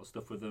we've done a lot of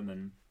stuff with them.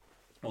 And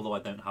although I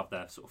don't have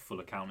their sort of full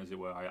account, as it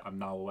were, I'm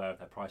now aware of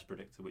their price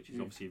predictor, which is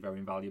obviously very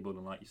invaluable.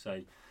 And like you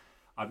say,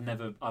 I've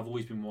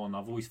always been one.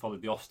 I've always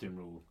followed the Austin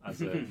rule, as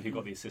who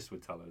got the assist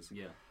would tell us.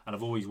 Yeah. And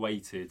I've always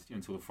waited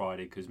until the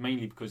Friday because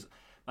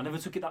I never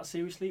took it that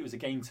seriously. It was a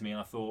game to me, and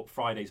I thought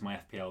Friday's my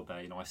FPL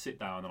day. I sit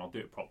down and I'll do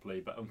it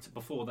properly. But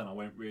before then, I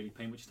won't really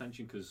pay much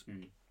attention because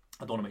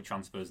I don't want to make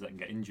transfers that can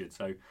get injured.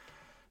 So,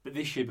 but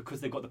this year,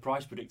 because they've got the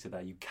price predictor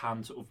there, you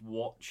can sort of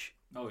watch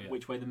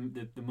which way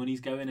the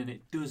money's going, and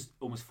it does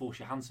almost force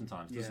your hand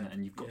sometimes, doesn't it?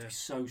 And you've got to be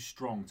so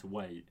strong to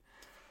wait.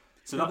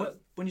 So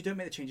when you don't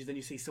make the changes, then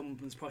you see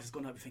someone's price has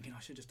gone up. You're thinking, I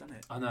should have just done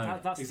it. I know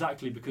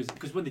exactly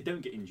because when they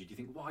don't get injured, you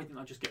think, why didn't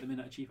I just get them in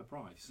at a cheaper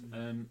price?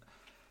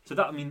 So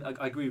that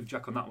I agree with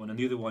Jack on that one. And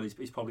the other one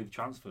is probably the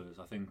transfers.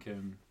 I think,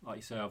 like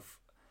you say,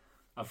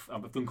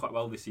 I've done quite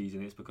well this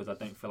season. It's because I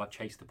don't feel I've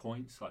chased the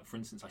points. Like for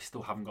instance, I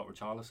still haven't got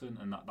Richarlison,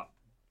 and that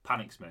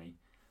panics me.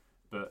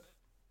 But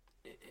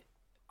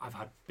I've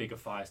had bigger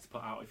fires to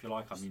put out, if you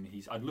like. I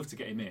mean, I'd love to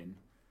get him in,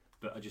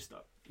 but I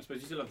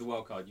suppose you still have the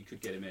wild card. You could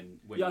get him in.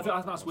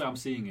 That's where I'm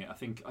seeing it.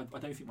 I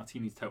don't think my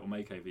team needs total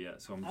makeover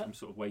yet, so I'm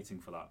sort of waiting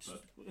for that.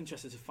 But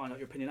interested to find out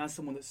your opinion as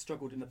someone that's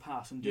struggled in the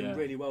past and doing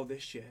really well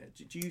this year.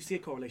 Do you see a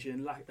correlation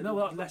in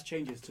less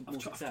changes to more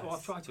success?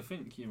 I've tried to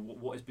think,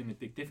 what has been the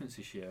big difference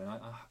this year, and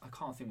I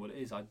can't think what it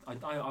is.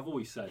 I've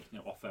always said,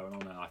 off air and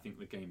on air, I think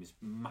the game is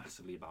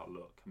massively about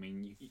luck. I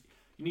mean,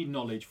 you need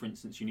knowledge. For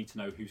instance, you need to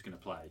know who's going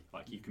to play.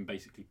 Like you can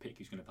basically pick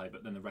who's going to play,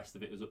 but then the rest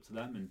of it is up to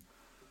them. And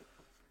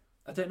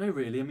I don't know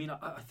really. I mean,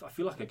 I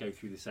feel like I go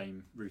through the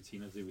same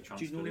routine as I do with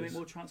transfers. Do you normally make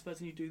more transfers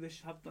than you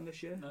have done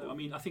this year? No, I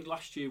mean, I think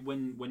last year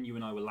when you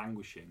and I were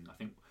languishing, I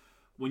think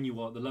when you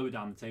are the lower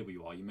down the table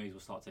you are, you may as well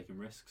start taking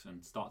risks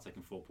and start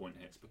taking 4-point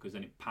hits, because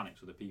then it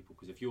panics other people.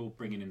 Because if you're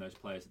bringing in those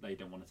players that they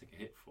don't want to take a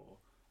hit for,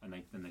 and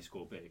then they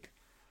score big,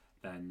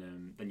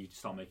 then you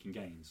start making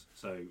gains.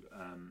 So.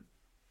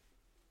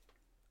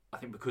 I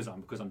think because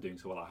I'm doing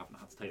so well, I haven't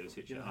had to take those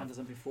hits. Your hand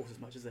hasn't been forced as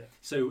much, is it?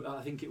 So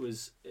I think it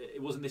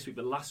wasn't this week,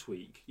 but last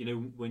week.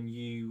 When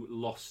you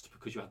lost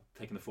because you had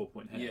taken the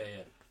 4-point hit.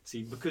 Yeah.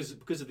 See, because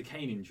of the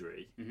Kane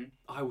injury,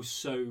 I was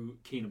so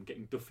keen on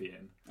getting Duffy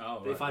in.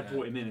 Oh, that if I'd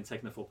brought him in and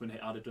taken the 4-point hit,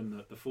 I'd have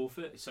done the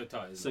forfeit. It's so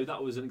tight. So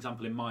that was an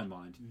example in my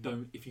mind.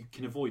 If you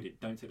can avoid it,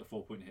 don't take the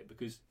 4-point hit,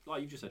 because,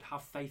 like you just said,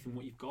 have faith in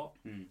what you've got.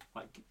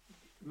 Like,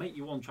 make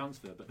your one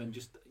transfer, but then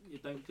just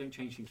don't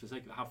change things for the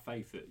sake of it. Have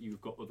faith that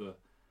you've got other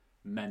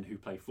men who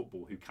play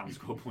football who can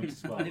score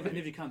points as well. And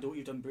if you can't do what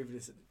you've done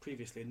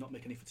previously and not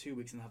make any for 2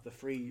 weeks and have the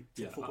free,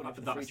 that's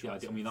the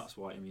idea. I mean, that's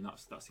why. I mean,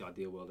 that's the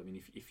ideal world. I mean,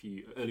 if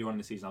you earlier on in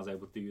the season, I was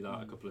able to do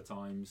that a couple of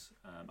times.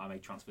 I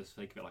made transfers for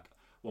the sake of it. Like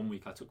 1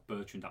 week, I took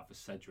Bertrand out for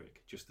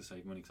Cedric just to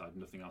save money because I had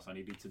nothing else I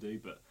needed to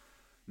do. But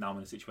now I'm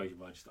in a situation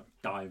where I'm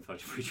dying for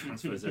free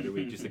transfers every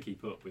week just to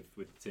keep up with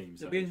the team.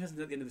 So it'll be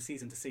interesting at the end of the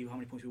season to see how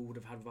many points we would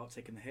have had without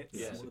taking the hits.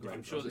 Yeah,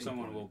 I'm sure that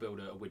someone will build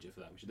a widget for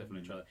that. We should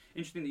definitely try that.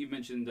 Interesting that you've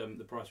mentioned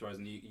the price rise,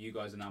 and you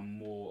guys are now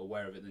more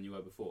aware of it than you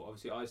were before.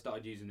 Obviously, I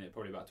started using it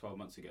probably about 12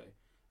 months ago,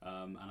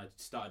 and I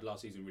started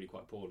last season really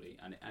quite poorly,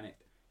 and it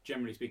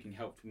generally speaking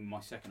helped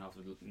my second half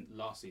of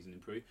last season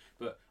improve.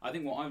 But I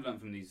think what I've learned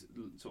from these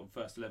sort of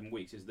first 11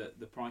 weeks is that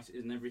the price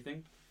isn't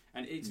everything,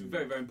 and it's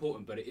very, very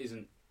important, but it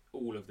isn't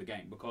all of the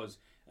game, because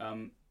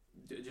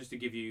just to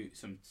give you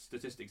some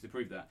statistics to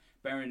prove that,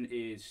 Beren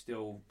is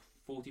still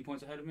 40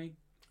 points ahead of me,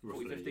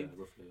 roughly, 40, 50, yeah,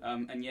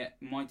 roughly. And yet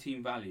my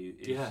team value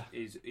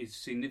is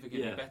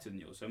significantly better than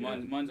yours. So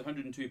mine's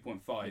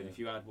 102.5 if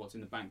you add what's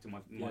in the bank to my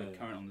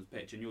current on the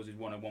pitch, and yours is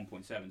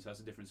 101.7, so that's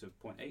a difference of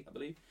 0.8, I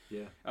believe.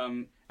 Yeah.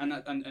 And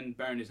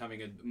Beren is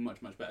having a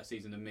much better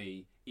season than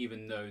me,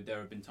 even though there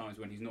have been times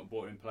when he's not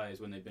brought in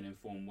players when they've been in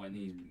form, when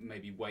he's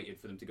maybe waited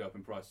for them to go up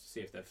in price to see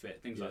if they're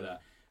fit, things like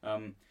that.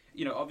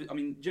 I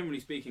mean,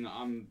 generally speaking,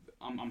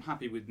 I'm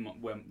happy with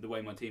the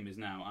way my team is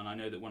now, and I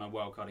know that when I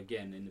wildcard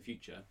again in the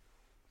future,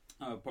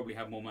 probably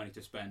have more money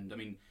to spend. I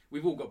mean,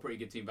 we've all got pretty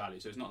good team value,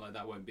 so it's not like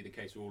that won't be the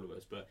case for all of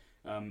us. But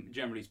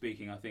generally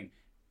speaking, I think,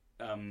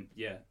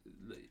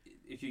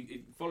 if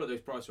you follow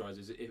those price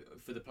rises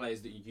for the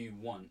players that you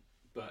want,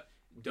 but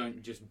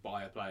don't just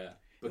buy a player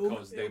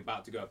because they're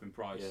about to go up in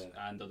price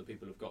and other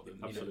people have got them.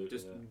 Absolutely,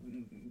 just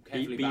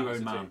carefully be your balance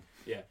own the man.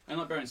 two. Yeah, and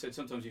like Baron said,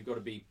 sometimes you've got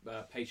to be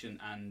patient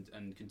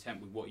and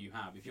content with what you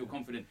have. If you're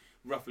confident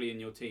roughly in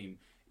your team,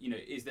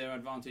 is there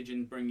advantage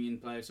in bringing in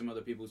players from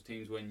other people's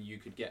teams when you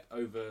could get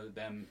over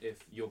them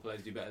if your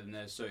players do better than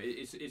theirs? So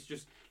it's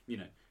just,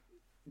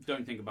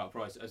 don't think about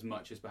price as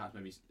much as perhaps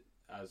maybe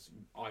as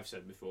I've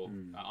said before.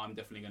 I'm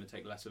definitely going to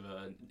take less of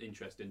an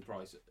interest in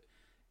price.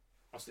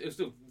 It'll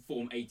still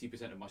form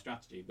 80% of my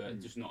strategy, but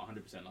just not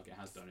 100% like it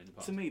has done in the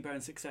past. To me,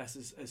 Baron's success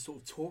has sort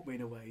of taught me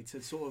in a way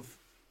to sort of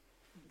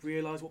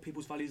realise what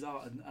people's values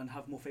are and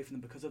have more faith in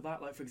them because of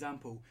that. Like, for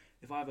example,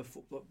 if I have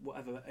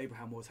whatever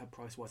Abraham had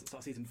price-wise at the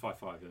start of the season,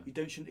 5-5,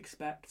 you shouldn't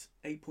expect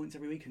 8 points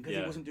every week. And because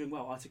he wasn't doing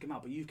well, I took him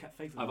out, but you kept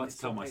faith in him. I've had to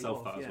tell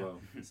myself that as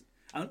well.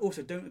 And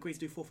also, don't agree to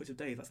do forfeits with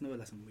Dave. That's another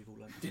lesson we've all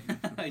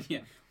learned.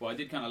 Yeah, well, I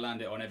did kind of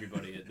land it on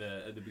everybody at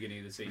the beginning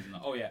of the season.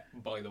 Like, oh yeah,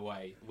 by the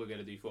way, we're going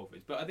to do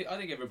forfeits. But I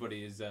think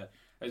everybody has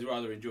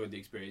rather enjoyed the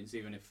experience,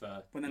 even if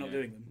when they're not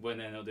doing them. When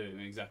they're not doing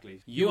them,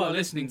 exactly. You are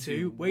listening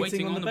to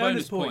Waiting on the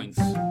Bonus Points.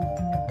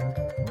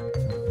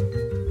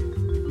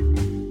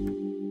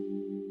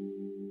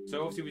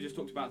 So obviously we just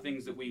talked about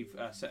things that we've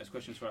set as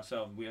questions for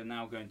ourselves. We are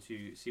now going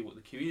to see what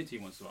the community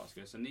wants to ask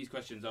us, and these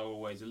questions are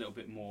always a little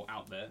bit more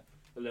out there,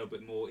 a little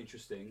bit more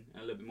interesting,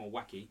 and a little bit more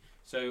wacky.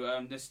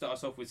 So let's start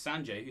us off with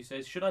Sanjay, who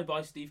says, should I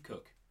buy Steve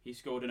Cook? He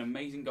scored an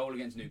amazing goal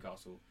against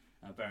Newcastle.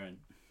 Baron,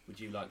 would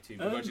you like to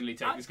begrudgingly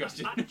take this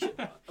question?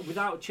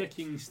 Without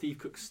checking Steve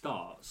Cook's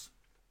starts,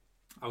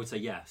 I would say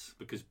yes,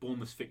 because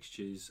Bournemouth's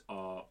fixtures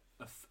are,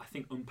 I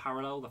think,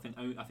 unparalleled.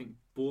 I think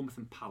Bournemouth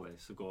and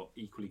Palace have got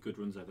equally good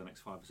runs over the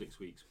next 5 or 6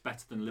 weeks.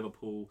 Better than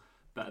Liverpool,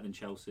 better than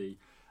Chelsea.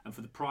 And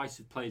for the price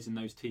of players in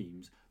those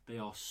teams, they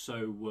are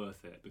so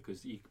worth it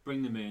because you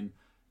bring them in,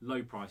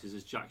 low prices,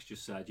 as Jack's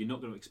just said. You're not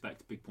going to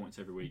expect big points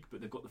every week,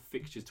 but they've got the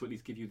fixtures to at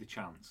least give you the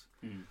chance.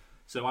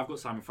 So I've got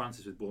Simon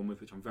Francis with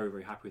Bournemouth, which I'm very,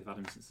 very happy with. I've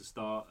had him since the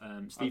start.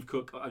 Steve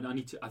Cook,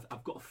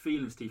 I've got a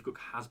feeling Steve Cook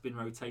has been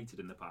rotated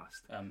in the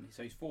past.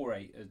 So he's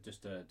 4.8,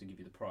 just to give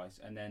you the price,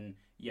 and then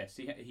yes,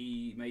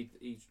 he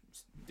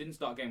didn't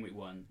start game week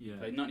 1. Yeah.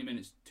 Played 90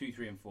 minutes 2,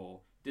 3, and 4.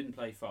 Didn't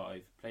play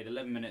 5. Played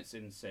 11 minutes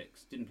in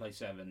 6. Didn't play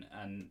 7,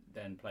 and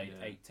then played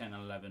 8, 10,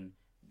 and 11.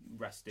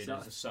 Rested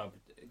as a sub.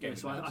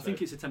 I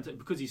think it's a temptation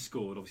because he's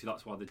scored. Obviously,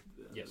 that's why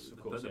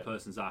the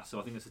person's asked. So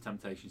I think it's a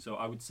temptation. So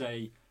I would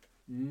say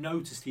no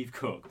to Steve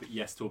Cook, but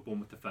yes to a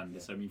Bournemouth defender.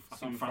 So I mean, I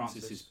think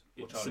Francis is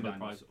similar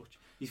price.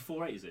 He's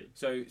 4.8, is he?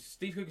 So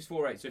Steve Cook is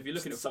 4.8. So if you're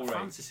looking at 4.8,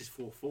 Francis is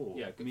 4.4.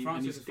 Yeah, I mean,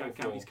 Francis is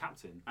 4.4. He's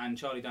captain, and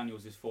Charlie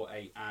Daniels is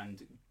 4.8,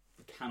 and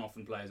can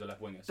often play as a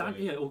left winger. So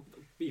or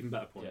even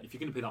better point. If you're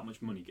going to pay that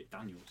much money, get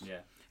Daniels. Yeah.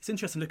 It's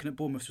interesting looking at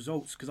Bournemouth's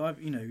results because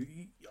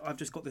I've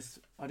just got this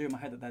idea in my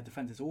head that their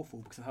defence is awful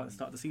because of how it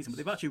started the season, but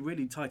they've actually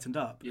really tightened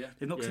up. Yeah.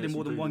 They've not conceded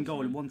more than one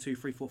goal in 1, 2,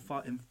 3, 4,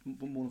 5 in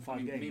more than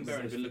 5 games. Me and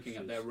Baron have been looking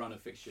at their run of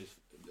fixtures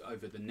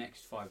over the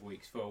next 5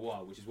 weeks for a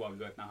while, which is why we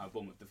both now have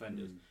Bournemouth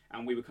defenders.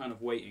 And we were kind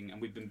of waiting,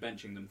 and we've been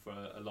benching them for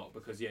a lot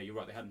because, you're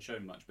right, they hadn't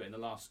shown much. But in the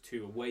last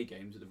 2 away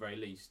games, at the very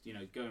least,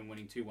 going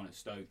winning 2-1 at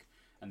Stoke,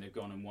 and they've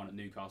gone and won at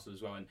Newcastle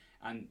as well,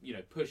 and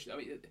pushed. I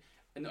mean,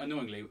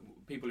 annoyingly,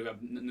 people who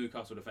have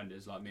Newcastle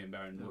defenders like me and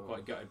Baron were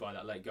quite gutted by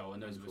that late goal,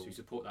 and those of us who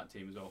support that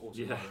team as well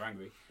also rather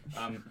angry.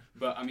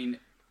 But I mean,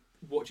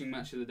 watching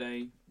match of the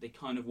day, they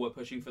kind of were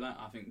pushing for that.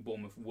 I think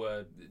Bournemouth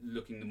were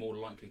looking the more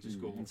likely to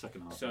score in the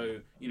second half.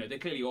 So they're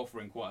clearly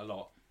offering quite a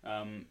lot.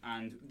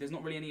 And there's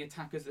not really any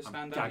attackers that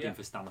stand out. Gagging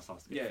for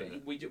Stanislas.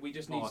 We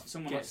just need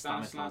someone like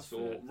Stanislas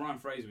or Ryan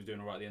Fraser was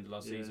doing all right at the end of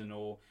last season,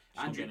 or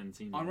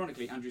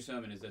ironically, Andrew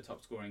Sermon is their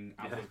top scoring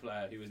outfield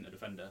player who isn't a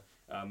defender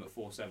at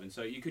 4.7.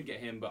 So you could get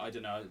him, but I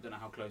don't know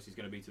how close he's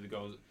going to be to the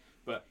goals.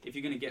 But if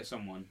you're going to get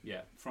someone,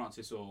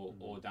 Francis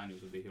or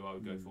Daniels would be who I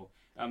would go for.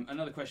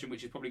 Another question,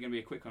 which is probably going to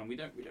be a quick one. We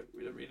don't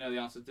really know the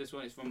answer to this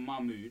one. It's from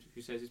Mahmood,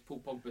 who says, "Is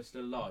Paul Pogba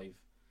still alive?"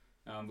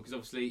 Because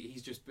obviously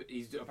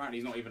he's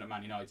apparently not even at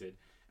Man United.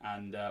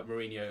 And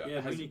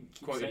Mourinho has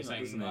quoted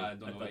saying, "I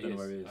don't know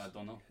where he is. I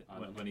don't know.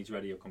 When he's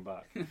ready, he'll come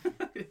back."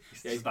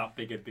 It's that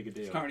big a deal.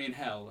 He's currently in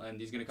hell, and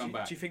he's going to come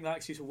back. Do you think that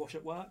excuse will wash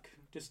at work?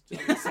 Just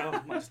might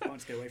just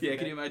go away from it.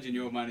 Can you imagine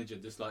your manager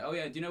just like, "Oh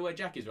yeah, do you know where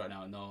Jack is right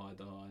now?" No, I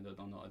don't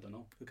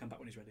know. He'll come back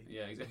when he's ready.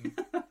 Yeah, exactly.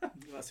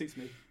 That suits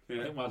me.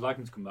 I think I'd like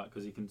him to come back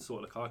because he can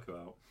sort Lukaku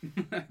out.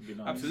 It'd be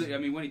nice. Absolutely. I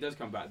mean, when he does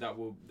come back, that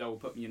will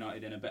put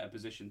United in a better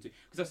position to.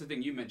 Because that's the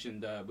thing you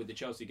mentioned with the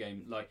Chelsea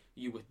game. Like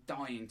you were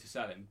dying to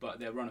sell him, but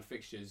their run of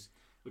fixtures.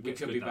 We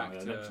could be back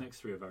to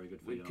next 3 are very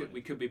good for United.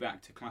 We could be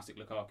back to classic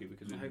Lukaku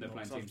because they're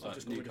playing teams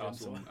like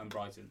Newcastle and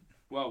Brighton.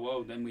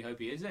 Well, then we hope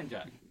he is then,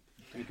 Jack.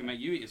 We can make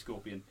you eat a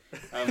scorpion.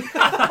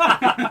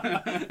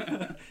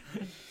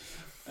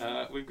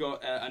 We've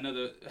got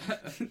another.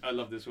 I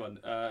love this one.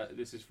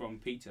 This is from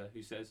Peter,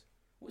 who says,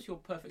 "What's your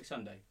perfect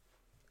Sunday?"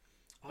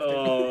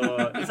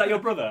 Is that your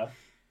brother?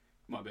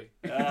 Might be.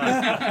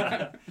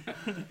 Love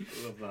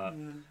that.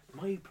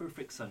 My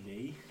perfect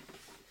Sunday.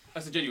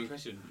 That's a genuine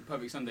question.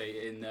 Perfect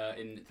Sunday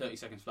in 30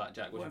 seconds flat,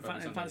 Jack. What's your perfect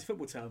in Sunday? fantasy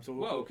football terms? Or,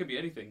 Well, it could be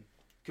anything.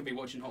 Could be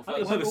watching Hot The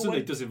Fuzz. perfect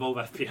Sunday does involve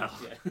FPL.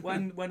 Yeah.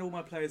 when all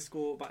my players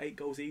score about 8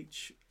 goals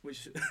each,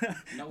 which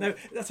No, no,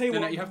 I'll tell you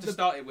what. you have to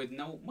start it with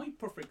my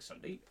perfect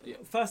Sunday. Yeah.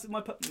 First,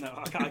 I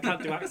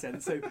can't do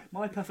accents. So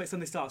my perfect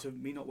Sunday starts with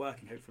me not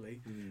working, hopefully,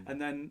 and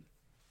then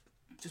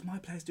just my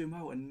players doing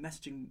well and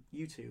messaging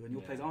you two, and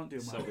your players aren't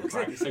doing well.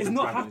 It's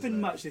not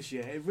happened much this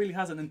year. It really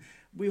hasn't, and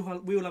we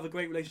all have a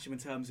great relationship in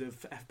terms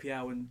of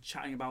FPL and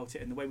chatting about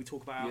it and the way we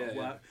talk about our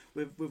work.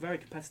 We're very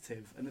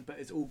competitive, but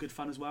it's all good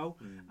fun as well,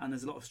 and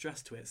there's a lot of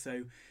stress to it.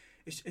 So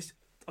it's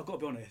I've got to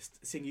be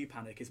honest, seeing you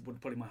panic is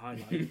probably my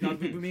highlight.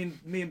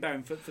 me and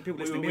Baron, for people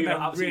listening, me and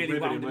Baron really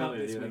wound him up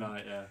this week.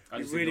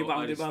 You really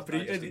wound him up.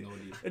 And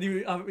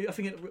I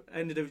think it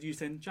ended with you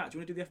saying, Jack, do you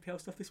want to do the FPL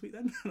stuff this week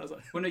then? And I was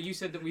like, well, no, you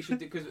said that we should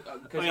do, because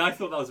I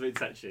thought that was a bit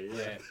touchy.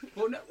 Yeah.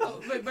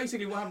 Well,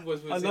 basically what happened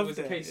was it was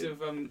a case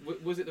of,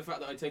 was it the fact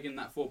that I'd taken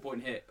that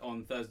 4-point hit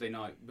on Thursday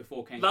night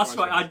before Kane? That's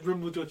right, I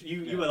rumbled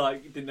you were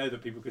like, didn't know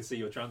that people could see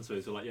your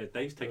transfers. So like, yeah,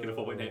 Dave's taken a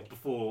 4-point hit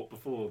before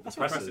that's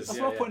the presses. That's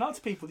what I point out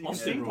to people. You can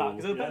see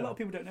that, because a lot of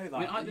people don't know that.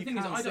 I mean, the thing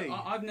is,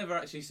 I've never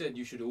actually said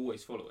you should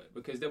always follow it,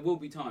 because there will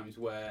be times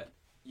where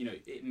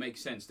it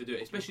makes sense to do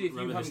it, especially if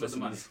you haven't got the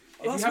money. If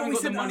you haven't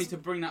got the money to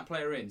bring that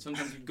player in,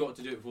 sometimes you've got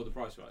to do it before the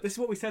price rise. This is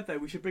what we said though.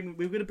 We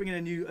were going to bring in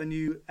a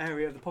new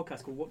area of the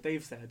podcast called What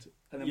Dave Said,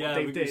 and then what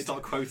Dave did.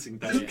 Start quoting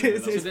Dave.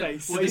 It's his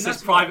face. What he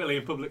says privately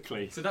and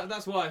publicly. So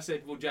that's why I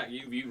said, well, Jack,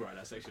 you write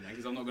that section then,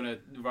 because I'm not going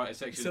to write a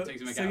section that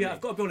takes the mick out of me.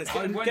 I've got to be honest.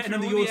 Getting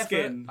under your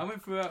skin. I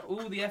went through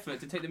all the effort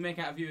to take the mick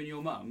out of you and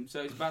your mum.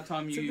 So it's about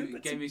time you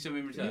gave me some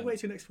in return. You wait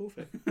till next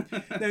forfeit.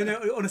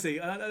 No.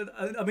 Honestly,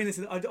 I mean,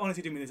 I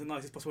honestly do mean this in the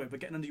nicest possible way. But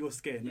getting under your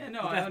skin. Yeah, no,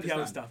 I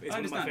understand. Stuff is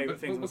one of my favourite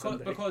things on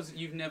Sunday. Because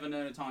you've never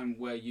known a time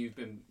where you've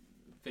been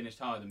finished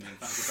higher than me in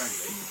fantasy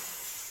Premier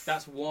League.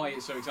 That's why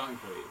it's so exciting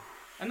for you.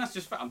 And that's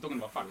just fact. I'm talking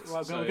about facts. Well,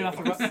 I'm going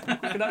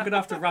to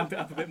have to ramp it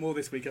up a bit more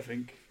this week, I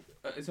think.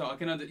 So I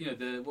can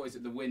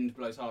the wind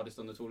blows hardest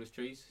on the tallest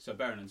trees. So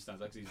Baron understands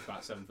that, because he's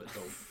about 7 foot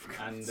tall.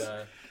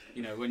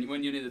 And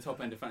when you're near the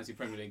top end of fantasy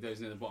Premier League, those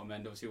near the bottom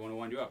end obviously want to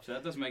wind you up. So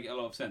that does make a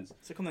lot of sense.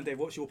 So come on, Dave.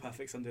 What's your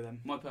perfect Sunday then?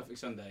 My perfect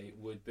Sunday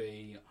would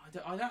be,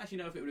 I don't actually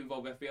know if it would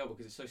involve FPL,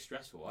 because it's so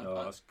stressful.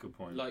 That's a good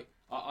point.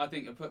 I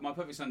think my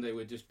perfect Sunday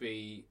would just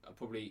be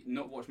probably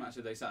not watch Match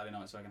of the Day Saturday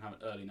night, so I can have an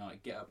early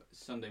night, get up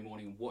Sunday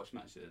morning and watch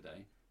Match of the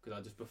Day, because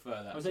I just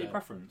prefer that. Was that your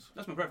preference?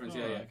 That's my preference.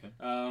 Yeah.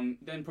 Okay.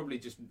 Then probably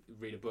just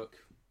read a book.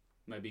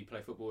 Maybe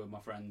play football with my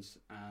friends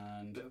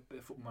and bit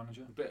of Football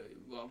Manager.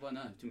 Well,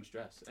 no, too much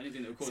stress.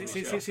 Anything that would cause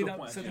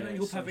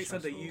your perfect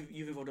Sunday,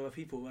 you've involved other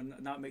people, and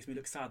now it makes me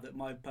look sad that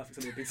my perfect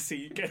Sunday would be to see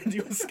you get into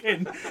your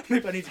skin.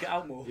 Maybe I need to get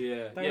out more.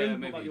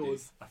 Maybe about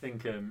yours. I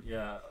think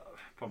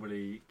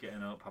probably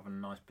getting up, having a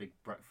nice big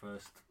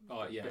breakfast.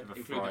 Oh yeah, bit of a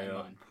fry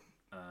up.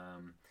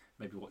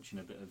 Maybe watching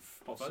a bit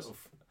of sort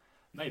of.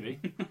 Maybe,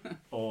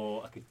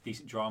 or like a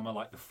decent drama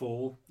like The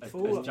Fall, as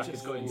Jack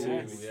has got into.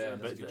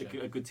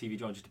 A good TV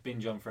drama, just to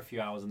binge on for a few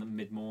hours in the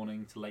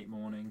mid-morning to late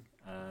morning.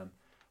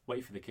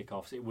 Wait for the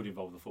kickoffs. It would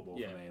involve the football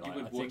for me. You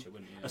would watch it,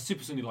 wouldn't you? A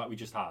Super Sunday like we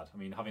just had. I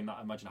mean,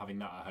 imagine having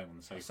that at home on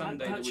the sofa.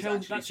 Sunday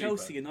that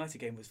Chelsea United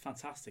game was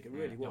fantastic. It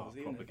really was.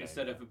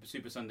 Instead of a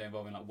Super Sunday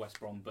involving like West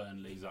Brom,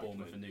 Burnley,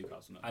 Bournemouth, and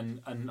Newcastle.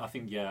 And I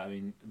think I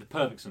mean the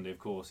perfect Sunday, of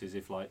course, is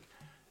if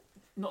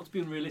not to be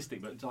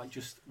unrealistic, but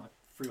just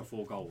 3 or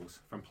 4 goals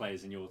from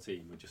players in your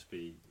team would just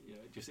be,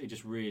 it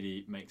just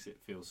really makes it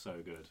feel so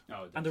good.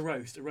 And a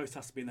roast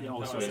has to be in there.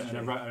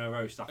 And a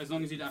roast after, as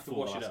long as you don't have to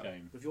wash it up.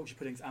 Game. With Yorkshire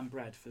puddings and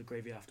bread for the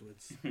gravy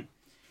afterwards.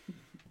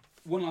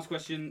 One last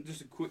question,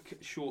 just a quick,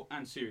 short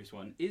and serious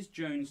one. Is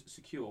Jones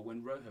secure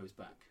when Rojo is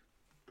back?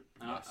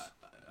 Yes.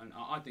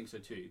 I think so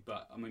too,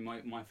 but I mean,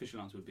 my official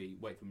answer would be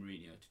wait for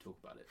Mourinho to talk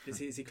about it.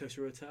 Is he close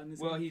to return?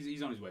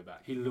 He's on his way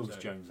back. He loves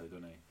Jones though,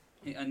 doesn't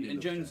he? And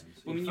Jones,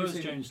 well, he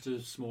prefers Jones to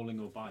Smalling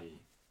or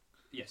Bailly.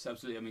 Yes,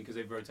 absolutely. I mean, because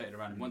they've rotated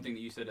around. One thing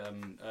that you said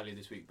earlier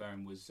this week,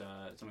 Baron, was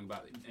something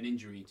about an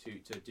injury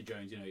to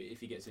Jones. If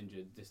he gets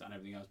injured, this, that, and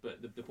everything else.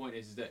 But the point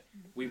is that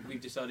we've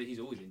decided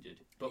he's always injured,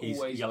 but he's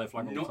always yellow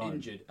flag not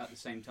injured at the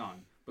same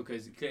time,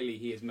 because clearly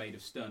he is made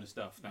of sterner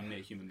stuff than mere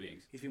human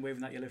beings. He's been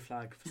waving that yellow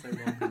flag for so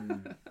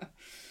long.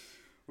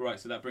 Right,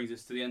 so that brings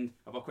us to the end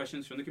of our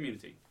questions from the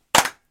community.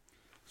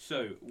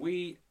 So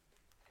we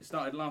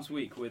started last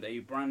week with a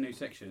brand new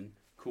section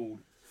called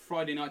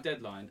Friday Night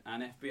Deadline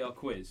and FBL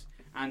Quiz.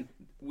 And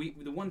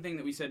the one thing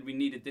that we said we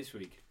needed this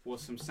week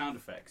was some sound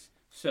effects.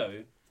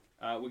 So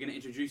we're going to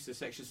introduce the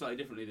section slightly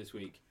differently this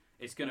week.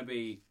 It's going to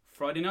be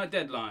Friday Night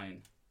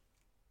Deadline.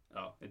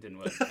 Oh, it didn't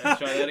work. Let's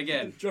try that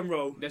again. Drum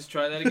roll. Let's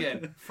try that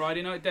again.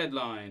 Friday Night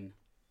Deadline.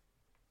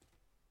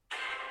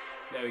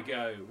 There we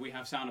go. We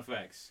have sound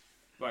effects.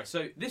 Right,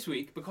 so this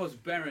week, because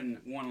Baron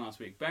won last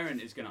week, Baron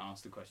is going to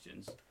ask the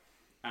questions.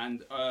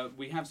 And I'll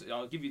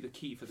give you the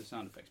key for the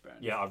sound effects, Baron.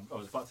 Yeah, I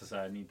was about to say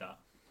I need that.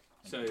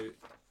 So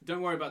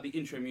don't worry about the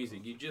intro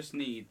music. You just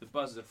need the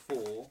buzzer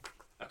for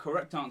a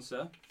correct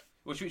answer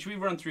Well, should we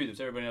run through them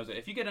so everybody knows it?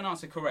 If you get an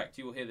answer correct,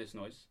 you will hear this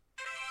noise.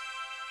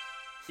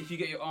 If you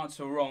get your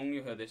answer wrong,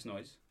 you'll hear this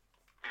noise.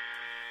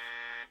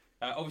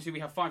 Obviously, we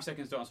have 5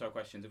 seconds to answer our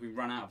questions. If we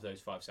run out of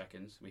those 5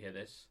 seconds, we hear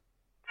this.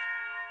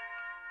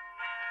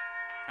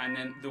 And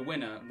then the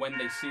winner, when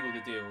they seal the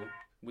deal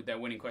with their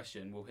winning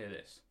question, will hear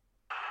this.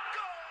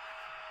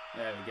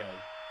 There we go.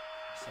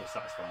 So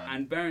satisfying.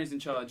 And Baron's in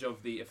charge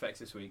of the effects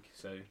this week,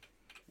 so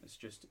it's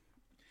just...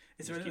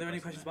 Are there any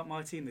questions about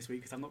my team this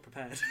week? Because I'm not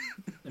prepared.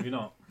 Have you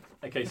not?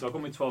 Okay, so I've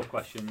gone with 12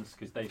 questions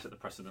because Dave set the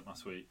precedent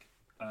last week.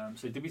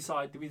 So did we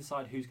decide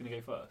who's going to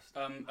go first?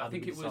 I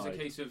think it was a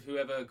case of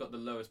whoever got the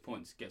lowest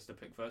points gets to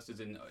pick first, as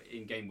in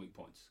game week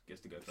points gets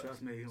to go first. So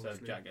that's me, so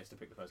obviously. Jack gets to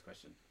pick the first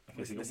question.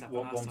 Okay, so you've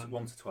got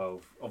 1 to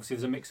 12. Obviously,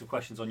 there's a mix of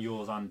questions on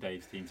yours and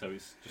Dave's team, so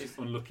it's just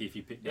unlucky if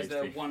you pick Dave's team.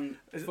 Is there team. one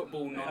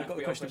football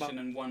non-FPL question about...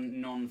 and one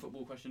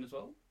non-football question as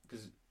well?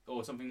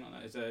 Or something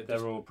like that?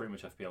 They're all pretty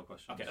much FPL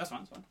questions. Okay, that's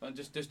fine.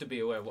 Just to be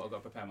aware of what I've got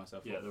to prepare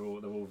myself for. Yeah, they're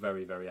all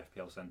very, very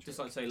FPL centric. Just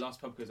like to say,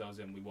 last pub quiz I was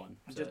in, we won.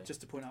 So.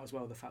 Just to point out as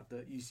well the fact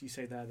that you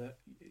say there that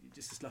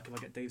just as lucky if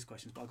I get Dave's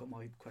questions, but I got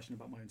my question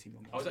about my own team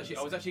wrong. I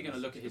was actually going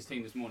to look at his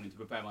team this morning to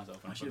prepare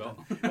myself, and I forgot.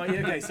 Right,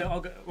 yeah, okay, so I'll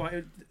go.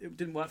 Right, it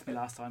didn't work for me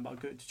last time, but I'll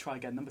go to try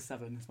again. Number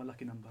 7 is my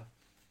lucky number.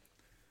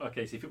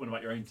 Okay, so if you pick one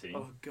about your own team.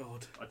 Oh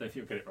God. I don't think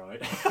you'll get it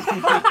right.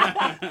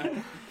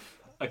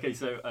 Okay,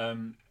 so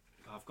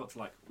I've got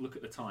to look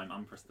at the time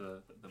and press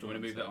the Do you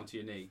want to move that onto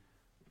your knee?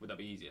 Would that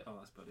be easier? Oh,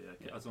 that's better. Yeah.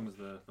 Okay. As long as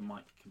the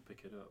mic can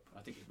pick it up. I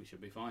think we should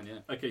be fine.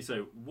 Yeah. Okay,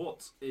 so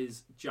what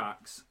is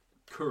Jack's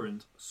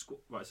current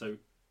squad? Right, so you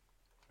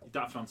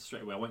don't have to answer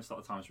straight away. I won't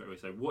start the timer straight away.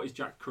 So what is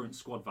Jack's current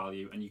squad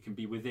value? And you can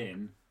be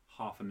within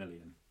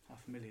 $500,000.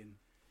 500,000.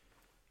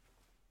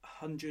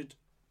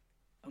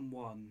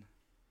 101.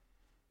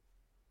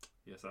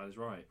 Yes, that is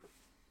right.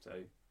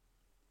 So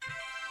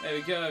there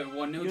we go.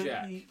 1-0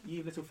 Jack. You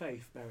have little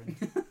faith, Baron.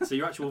 So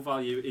your actual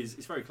value is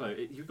very close.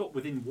 You've got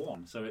within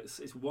 1, so it's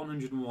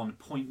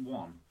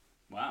 101.1.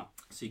 Wow.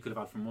 So you could have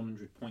had from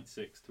 100.6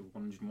 to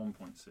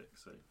 101.6.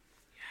 So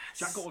yes.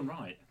 Jack got one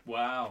right.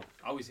 Wow.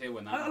 I was here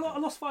when that I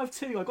lost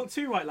 5-2. I got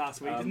 2 right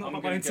last week. I'm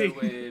not going to go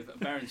with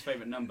Baron's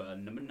favourite number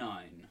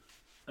 9.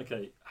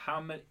 Okay,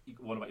 how many?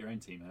 What about your own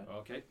team here?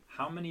 Okay.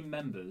 How many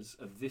members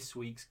of this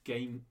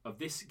game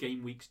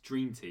week's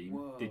dream team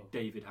did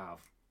David have?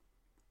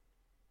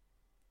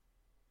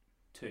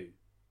 2.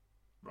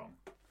 Wrong.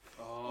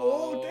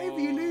 Oh,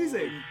 David, you're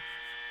losing.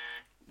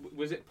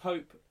 Was it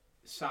Pope,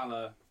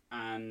 Salah,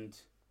 and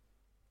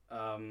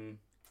who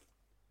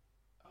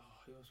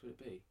else would it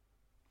be?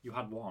 You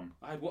had 1.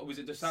 I had what was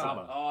it? The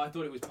Salah? Oh, I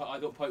thought it was. I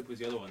thought Pope was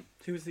the other one.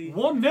 Who was the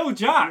 1-0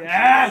 Jack?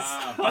 Yes.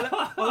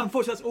 Wow. Well,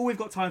 unfortunately, that's all we've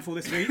got time for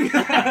this week.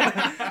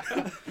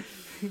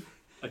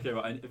 Okay,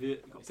 right. Have you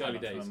got it's early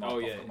days.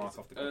 Mark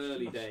off the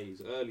early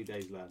days,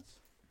 lads.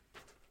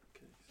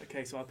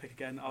 Okay, so I'll pick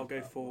again. I'll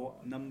go for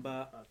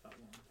number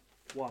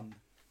 1.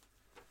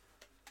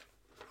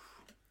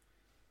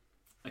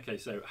 Okay,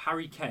 so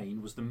Harry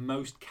Kane was the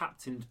most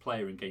captained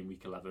player in game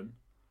week 11.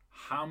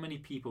 How many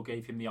people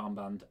gave him the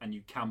armband? And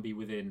you can be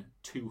within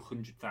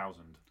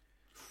 200,000.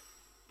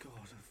 God,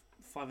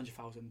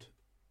 500,000.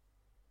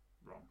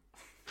 Wrong.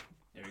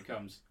 Here he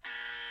comes.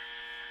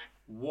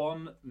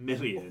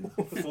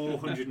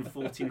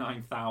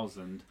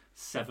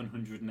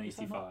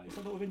 1,449,785. Is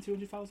that not within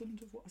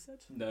 200,000 of what I said?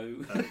 No.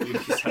 You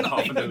said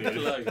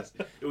 $500,000. Close.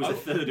 It was a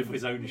third of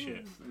his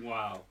ownership.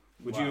 Wow.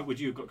 Would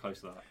you have got close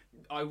to that?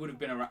 I would have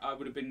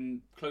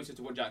been closer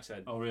to what Jack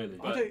said. Oh really?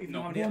 I don't even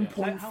know how many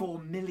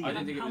 1.4 million. I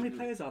didn't think how many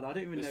players are there? I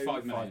don't even know.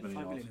 5 million. 5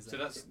 million So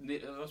that's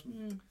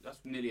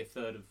nearly a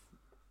third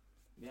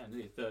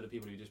of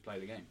people who just play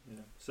the game.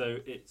 Yeah. So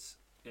it's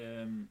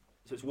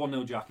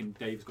 1-0 Jack, and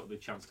Dave's got the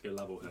chance to go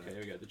level here. Okay,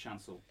 here we go. The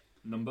chancel.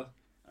 Number?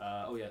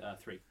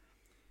 3.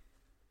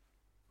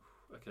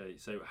 Okay,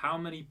 so how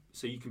many?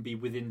 So you can be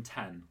within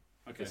 10.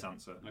 Okay. This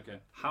answer. Okay.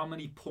 How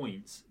many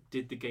points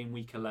did the game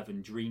week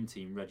 11 dream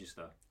team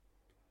register?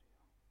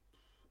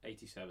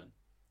 87.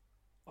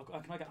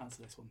 Can I get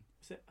answer this one?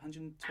 Was it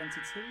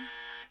 122?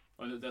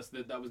 Oh,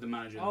 that was the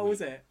manager. Oh,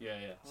 was it?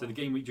 Yeah. So the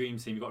game week dream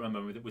team, you've got to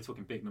remember, we're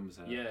talking big numbers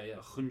here. Yeah.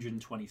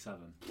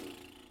 127.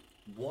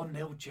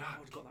 1-0 Jack. I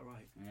would have got that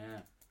right.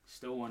 Yeah.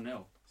 Still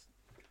 1-0.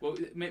 Well,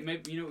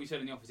 maybe you know what we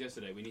said in the office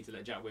yesterday. We need to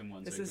let Jack win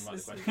one so he can write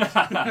the questions.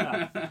 Have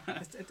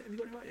you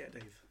got any right yet,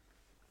 Dave?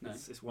 No.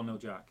 It's 1-0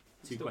 Jack.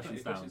 Two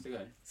questions down. To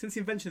go. Since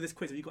the invention of this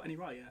quiz, have you got any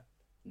right yet?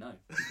 No.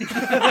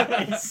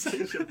 He's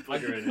such a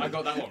bugger. I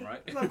got that one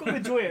right. I've got to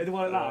enjoy it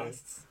while it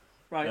lasts.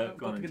 Right, I've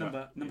go got on, to pick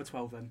number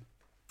 12 then.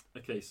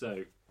 Okay,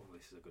 so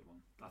this is a good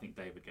one. I think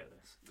Dave would get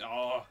this.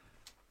 Oh.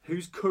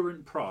 Whose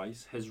current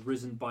price has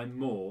risen by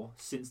more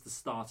since the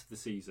start of the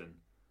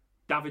season?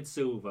 David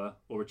Silva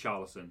or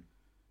Richarlison?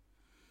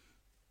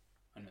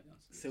 I know the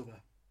answer.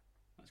 Silva.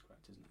 That's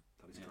correct, isn't it?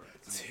 That is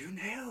correct.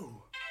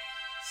 2-0.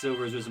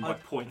 Silva has risen by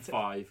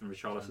 0.5 and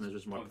Richarlison has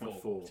risen by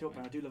 0.4. See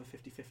what, I do love a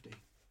 50-50.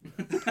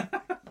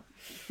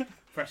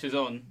 Pressure's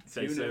on.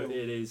 So it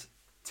is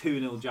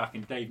 2-0 Jack,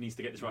 and Dave needs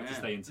to get this right to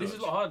stay in touch. This is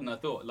a lot harder than I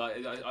thought.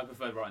 Like I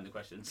prefer writing the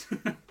questions.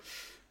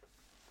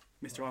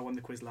 Mr. I won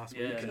the quiz last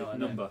Yeah, week. no, I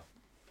know. Number.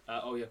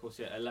 Oh yeah, of course,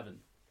 yeah, 11.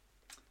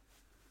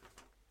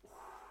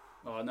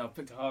 Oh no, I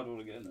picked a hard one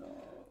again. Oh.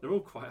 They're all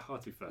quite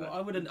hard to be fair.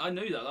 Well, I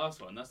knew that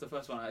last one. That's the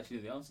first one I actually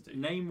knew the answer to.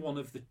 Name one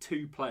of the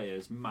 2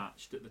 players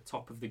matched at the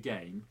top of the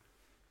game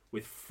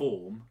with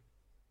form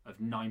of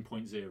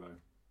 9.0.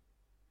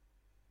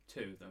 2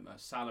 of them,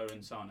 Salah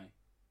and Sane.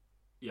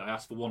 Yeah, I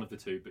asked for one of the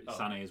 2, but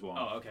Sané is one.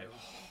 Oh, okay.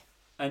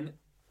 And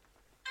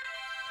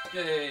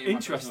Yeah,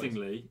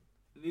 interestingly,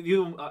 the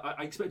other one,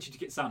 I expected you to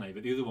get Sané,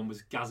 but the other one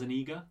was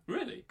Gazaniga.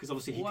 Really? Because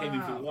obviously he came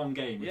in for one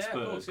game with Yeah, of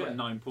Spurs, course, got yeah.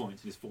 9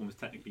 points, and his form was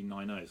technically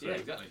 9-0. So Yeah,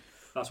 exactly.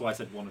 that's why I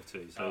said one of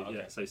 2. So okay.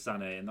 yeah, so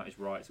Sané, and that is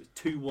right. So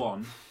it's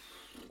 2-1,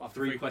 After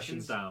 3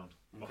 questions down.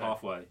 We're Okay.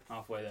 halfway.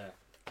 Halfway there.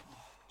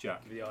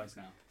 Jack. Give me the eyes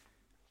now.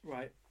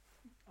 Right.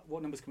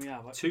 What numbers can we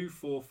have? 2,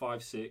 4,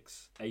 5,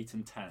 6, 8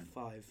 and 10.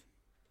 5.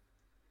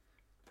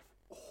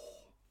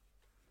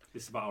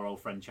 This is about our old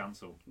friend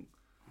Chancel.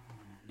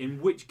 In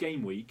which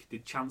game week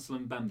did Chancel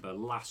and Bemba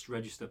last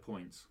register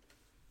points?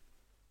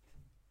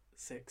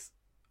 6.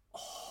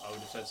 I would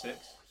have said 6.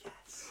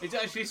 Yes. It's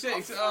actually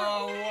 6.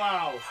 Oh,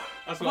 wow.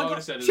 That's what I would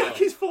have said as Jack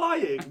well. is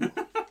flying.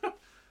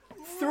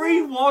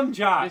 3-1,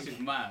 Jack. This is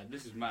mad.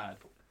 This is mad.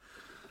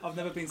 I've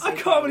never been so I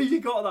can't proud. believe you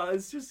got that.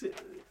 It's just.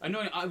 I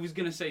know. I was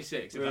going to say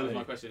 6 if that was Really?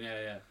 my question.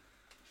 Yeah.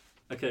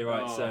 Okay,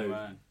 right. Oh, so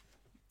man.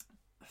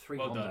 3-1,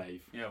 Well done.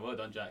 Dave. Yeah, well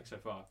done, Jack, so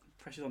far.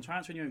 Pressure's on. Try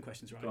answering your own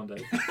questions, right? Go on,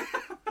 Dave.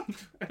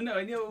 No,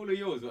 I knew all of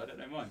yours, but I don't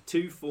know mine.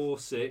 2, 4,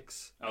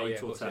 6, 8 Oh, yeah,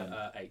 of or course, 10.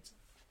 yeah, 8.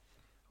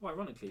 Oh,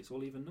 ironically, it's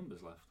all even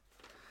numbers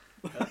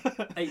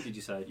left. 8, did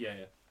you say? Yeah.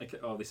 Okay.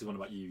 Oh, this is one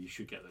about you. You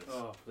should get this.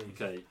 Oh, please.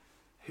 Okay.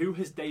 Who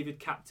has David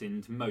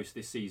captained most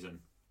this season?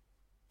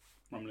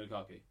 Romelu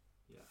Lukaku.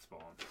 Yeah,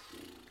 spot on.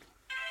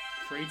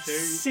 3-2.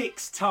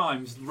 6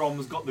 times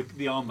Rom's got the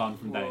armband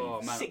from Dave. Oh,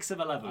 man. 6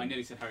 of 11. I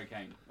nearly said Harry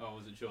Kane. Oh, I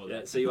wasn't sure.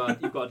 Yeah, so you've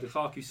got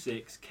Lukaku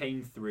 6,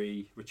 Kane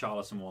 3,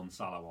 Richarlison 1,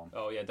 Salah 1.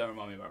 Oh, yeah, don't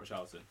remind me about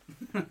Richarlison.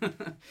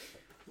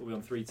 We'll be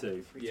on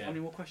 3-2. Yeah. How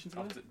many more questions are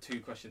there? After 2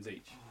 questions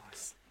each. Oh,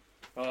 it's-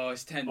 Oh,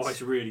 it's tense. Oh,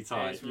 it's really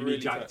tight. Yeah, it's you really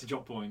need Jack tight. to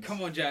drop points.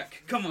 Come on,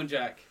 Jack. Come on,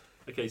 Jack.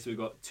 Okay, so we've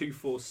got 2,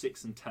 4,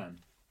 6 and 10.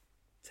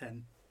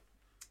 10.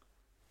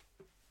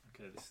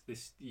 Okay,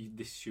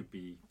 this should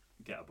be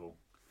gettable.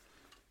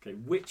 Okay,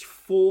 which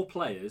 4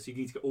 players, you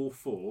need to get all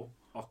 4,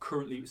 are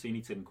currently, so you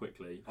need to get them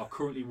quickly, are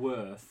currently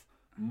worth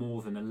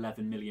more than £11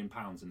 million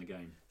in the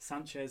game?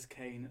 Sanchez,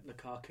 Kane,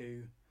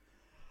 Lukaku,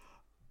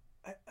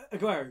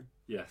 Aguero.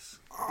 Yes.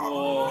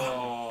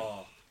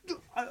 Oh.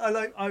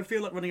 I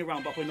feel like running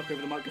around, but I knock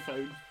over the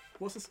microphone.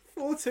 What's this?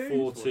 4-2.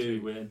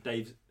 4-2, and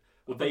Dave's...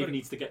 Well, Dave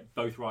needs to get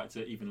both right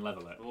to even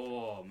level it.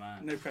 Oh,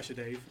 man. No pressure,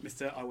 Dave.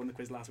 Mr. I won the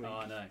quiz last week. Oh,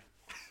 I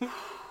know.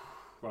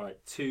 Right,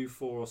 2,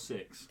 4 or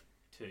 6.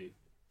 2.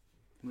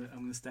 I'm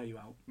going to stare you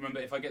out. Remember,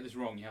 if I get this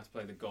wrong, you have to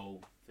play the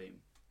goal theme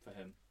for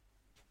him.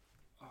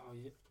 Oh,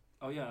 yeah.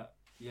 Oh, yeah.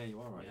 Yeah, you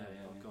are right. Yeah,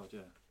 Yeah, yeah, oh,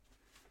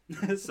 yeah.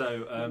 God, yeah.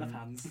 So, Not enough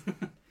hands.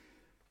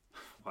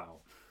 wow.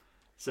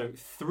 So,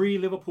 3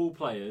 Liverpool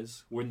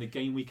players were in the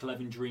Game Week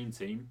 11 Dream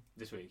Team.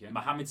 This week, yeah?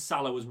 Mohamed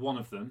Salah was one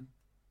of them.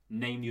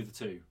 Name the other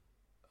 2.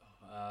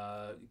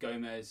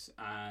 Gomez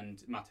and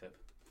Matip.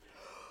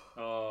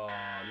 Oh,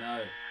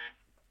 no.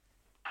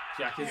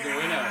 Jack is the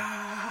winner.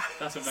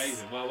 That's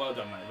amazing. Well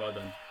done, mate. Well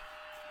done.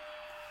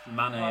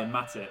 Mane and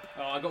Matip.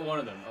 Oh, I got one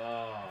of them.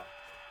 Oh.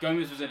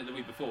 Gomez was in it the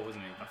week before,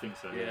 wasn't he? I think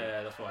so.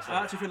 Yeah, that's what I said.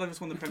 I actually feel like I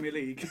just won the Premier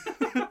League.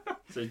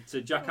 So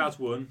Jack has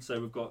won.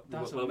 So we'll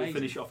amazing.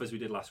 finish it off as we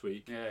did last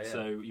week. Yeah.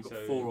 So you've got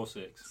 4 or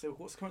 6. So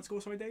what's the current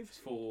score, sorry, Dave? It's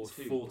 4-2.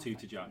 It's 4-2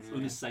 to Jack. Yeah.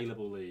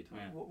 Unassailable lead.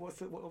 Yeah.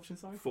 What option,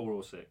 sorry? 4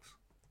 or 6.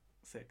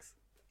 6.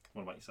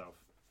 What about yourself?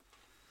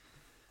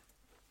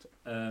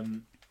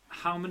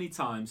 How many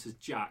times has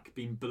Jack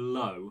been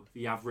below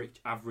the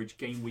average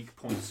game week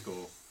point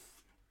score?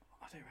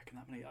 I don't reckon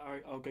that many.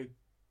 I'll go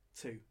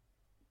 2.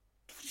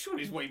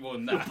 Surely it's way more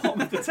than that.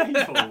 Bottom of the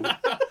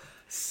table.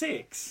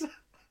 6.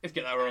 Let's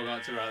get that wrong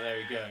answer right. There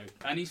we go.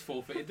 And he's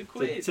forfeited the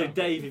quiz. So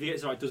Dave, if he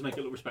gets it right, does make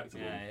it look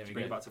respectable. Yeah, here we to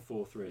bring go. it back to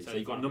 4-3. So So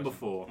you've got final number question.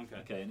 4.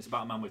 Okay. And it's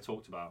about a man we've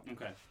talked about.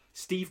 Okay.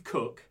 Steve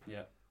Cook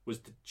Yeah. was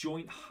the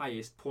joint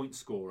highest point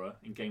scorer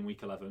in game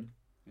week 11.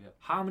 Yeah.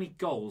 How many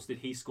goals did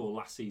he score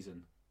last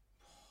season?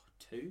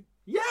 2.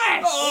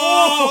 Yes!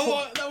 Oh,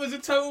 what? That was a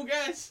total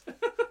guess.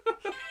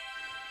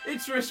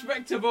 It's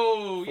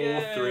respectable. 4-3.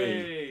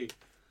 Yay.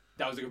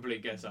 That was a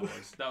complete guess. That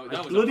was. That was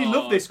I a bloody hard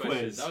love this question.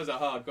 quiz. That was a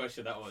hard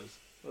question. That was.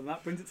 Well,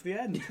 that brings it to the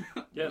end.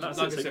 Yeah, that's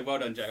like it. I said, well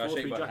done, Jack. I'll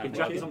shake 4-3 my Jack, hand. and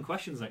Jack Well is done. on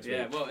questions next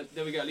Yeah, week. well,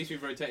 there we go. At least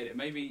we've rotated it.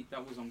 Maybe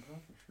that was on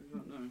purpose. We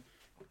don't know.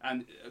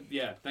 And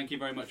yeah, thank you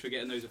very much for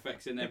getting those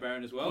effects in there,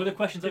 Baron, as well. Were the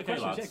questions Good okay,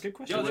 questions, lads? yeah, good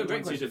questions. Yeah, they were They great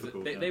weren't too questions.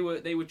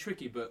 difficult, They were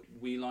tricky, but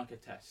we like a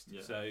test.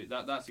 Yeah. So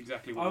that's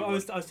exactly I what we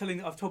was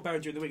telling. I've told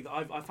Baron during the week that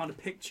I found a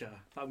picture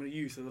that I'm going to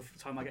use for the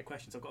time I get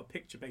questions. I've got a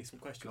picture-based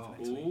question for God.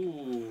 next week.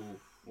 Ooh,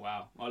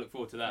 wow! I look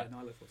forward to Yeah, that. no,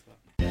 I look forward to that.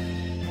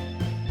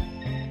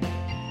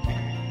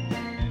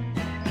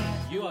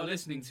 You are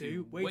listening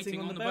to Waiting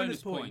on the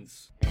Bonus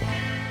Points.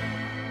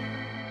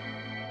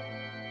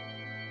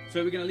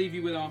 So we're going to leave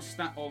you with our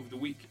stat of the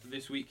week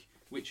this week.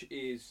 which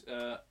is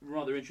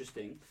rather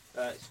interesting.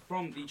 It's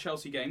from the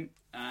Chelsea game,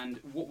 and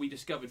what we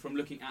discovered from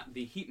looking at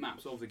the heat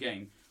maps of the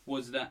game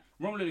was that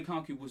Romelu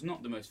Lukaku was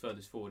not the most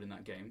furthest forward in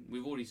that game.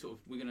 We're going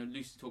to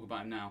loosely talk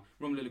about him now.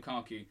 Romelu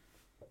Lukaku,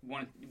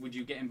 would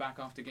you get him back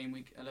after game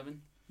week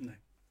 11? No.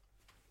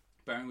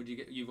 Baron,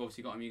 you've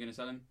obviously got him. You're going to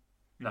sell him?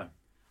 No.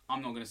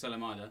 I'm not going to sell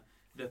him either.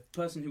 The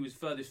person who was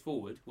furthest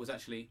forward was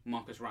actually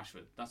Marcus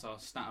Rashford. That's our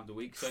stat of the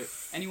week. So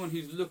anyone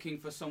who's looking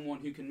for someone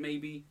who can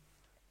maybe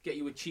get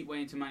you a cheap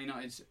way into Man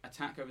United's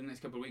attack over the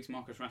next couple of weeks,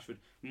 Marcus Rashford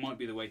might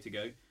be the way to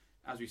go.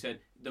 As we said,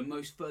 the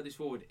most furthest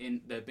forward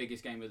in their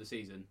biggest game of the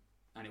season,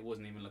 and it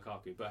wasn't even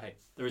Lukaku. But hey,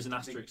 there is an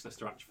asterisk next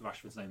to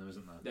Rashford's name, though,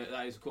 isn't there?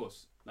 That is of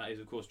course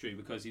true,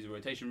 because he's a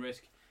rotation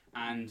risk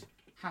and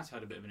has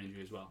had a bit of an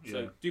injury as well. Yeah.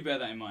 So do bear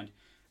that in mind.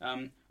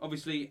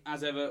 Obviously,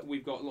 as ever,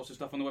 we've got lots of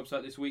stuff on the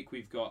website this week.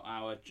 We've got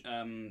our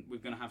we're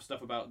going to have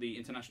stuff about the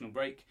international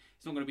break.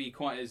 It's not going to be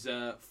quite as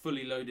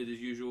fully loaded as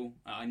usual.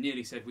 I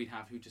nearly said we'd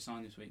have who to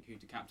sign this week, who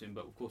to captain,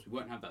 but of course we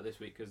won't have that this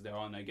week because there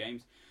are no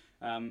games.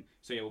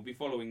 So yeah, we'll be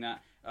following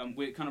that.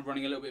 We're kind of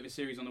running a little bit of a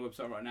series on the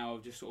website right now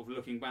of just sort of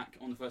looking back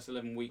on the first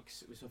 11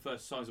 weeks. It's the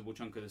first sizable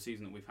chunk of the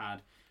season that we've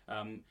had.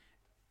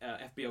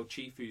 FBL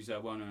Chief, who's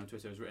well known on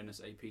Twitter, has written us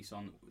a piece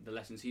on the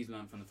lessons he's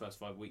learned from the first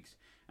 5 weeks,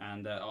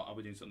 and I'll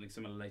be doing something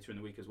similar later in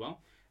the week as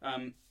well.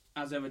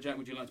 As ever, Jack,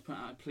 would you like to put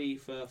out a plea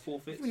for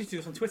forfeits? We need to do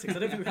this on Twitter because I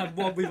don't think we've had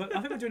one. I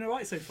think we're doing all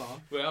right so far.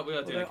 We are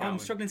doing okay. I'm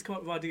struggling to come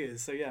up with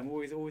ideas, so yeah, I'm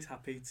always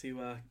happy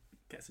to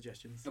get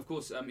suggestions. Of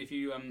course, if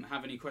you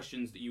have any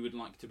questions that you would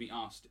like to be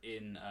asked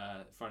in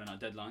Friday Night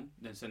Deadline,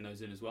 then send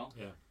those in as well.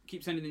 Yeah.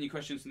 Keep sending in your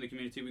questions from the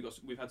community.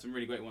 We've had some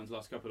really great ones the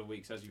last couple of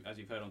weeks, as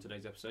you've heard on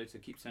today's episode. So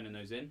keep sending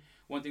those in.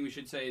 One thing we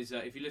should say is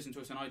if you listen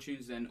to us on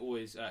iTunes, then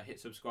always hit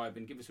subscribe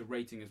and give us a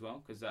rating as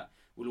well, because that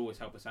will always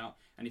help us out.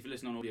 And if you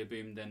listen on Audio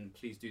Boom, then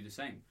please do the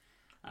same.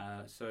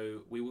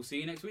 So we will see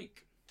you next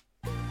week.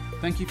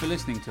 Thank you for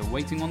listening to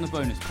Waiting on the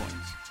Bonus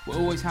Points. We're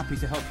always happy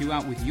to help you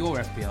out with your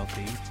FBL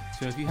team,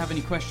 so if you have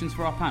any questions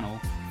for our panel,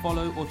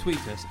 follow or tweet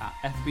us at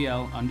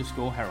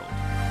FBL_Herald.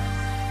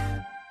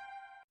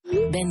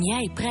 Ben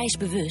jij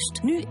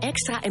prijsbewust? Nu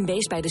extra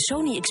MB's bij de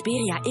Sony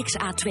Xperia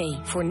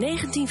XA2. Voor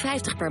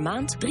 €19,50 per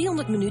maand,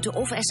 300 minuten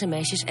of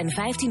sms'jes en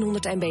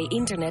 1500 MB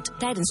internet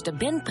tijdens de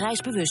Ben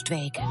Prijsbewust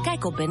Week.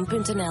 Kijk op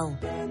ben.nl.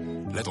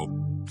 Let op,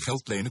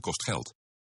 geld lenen kost geld.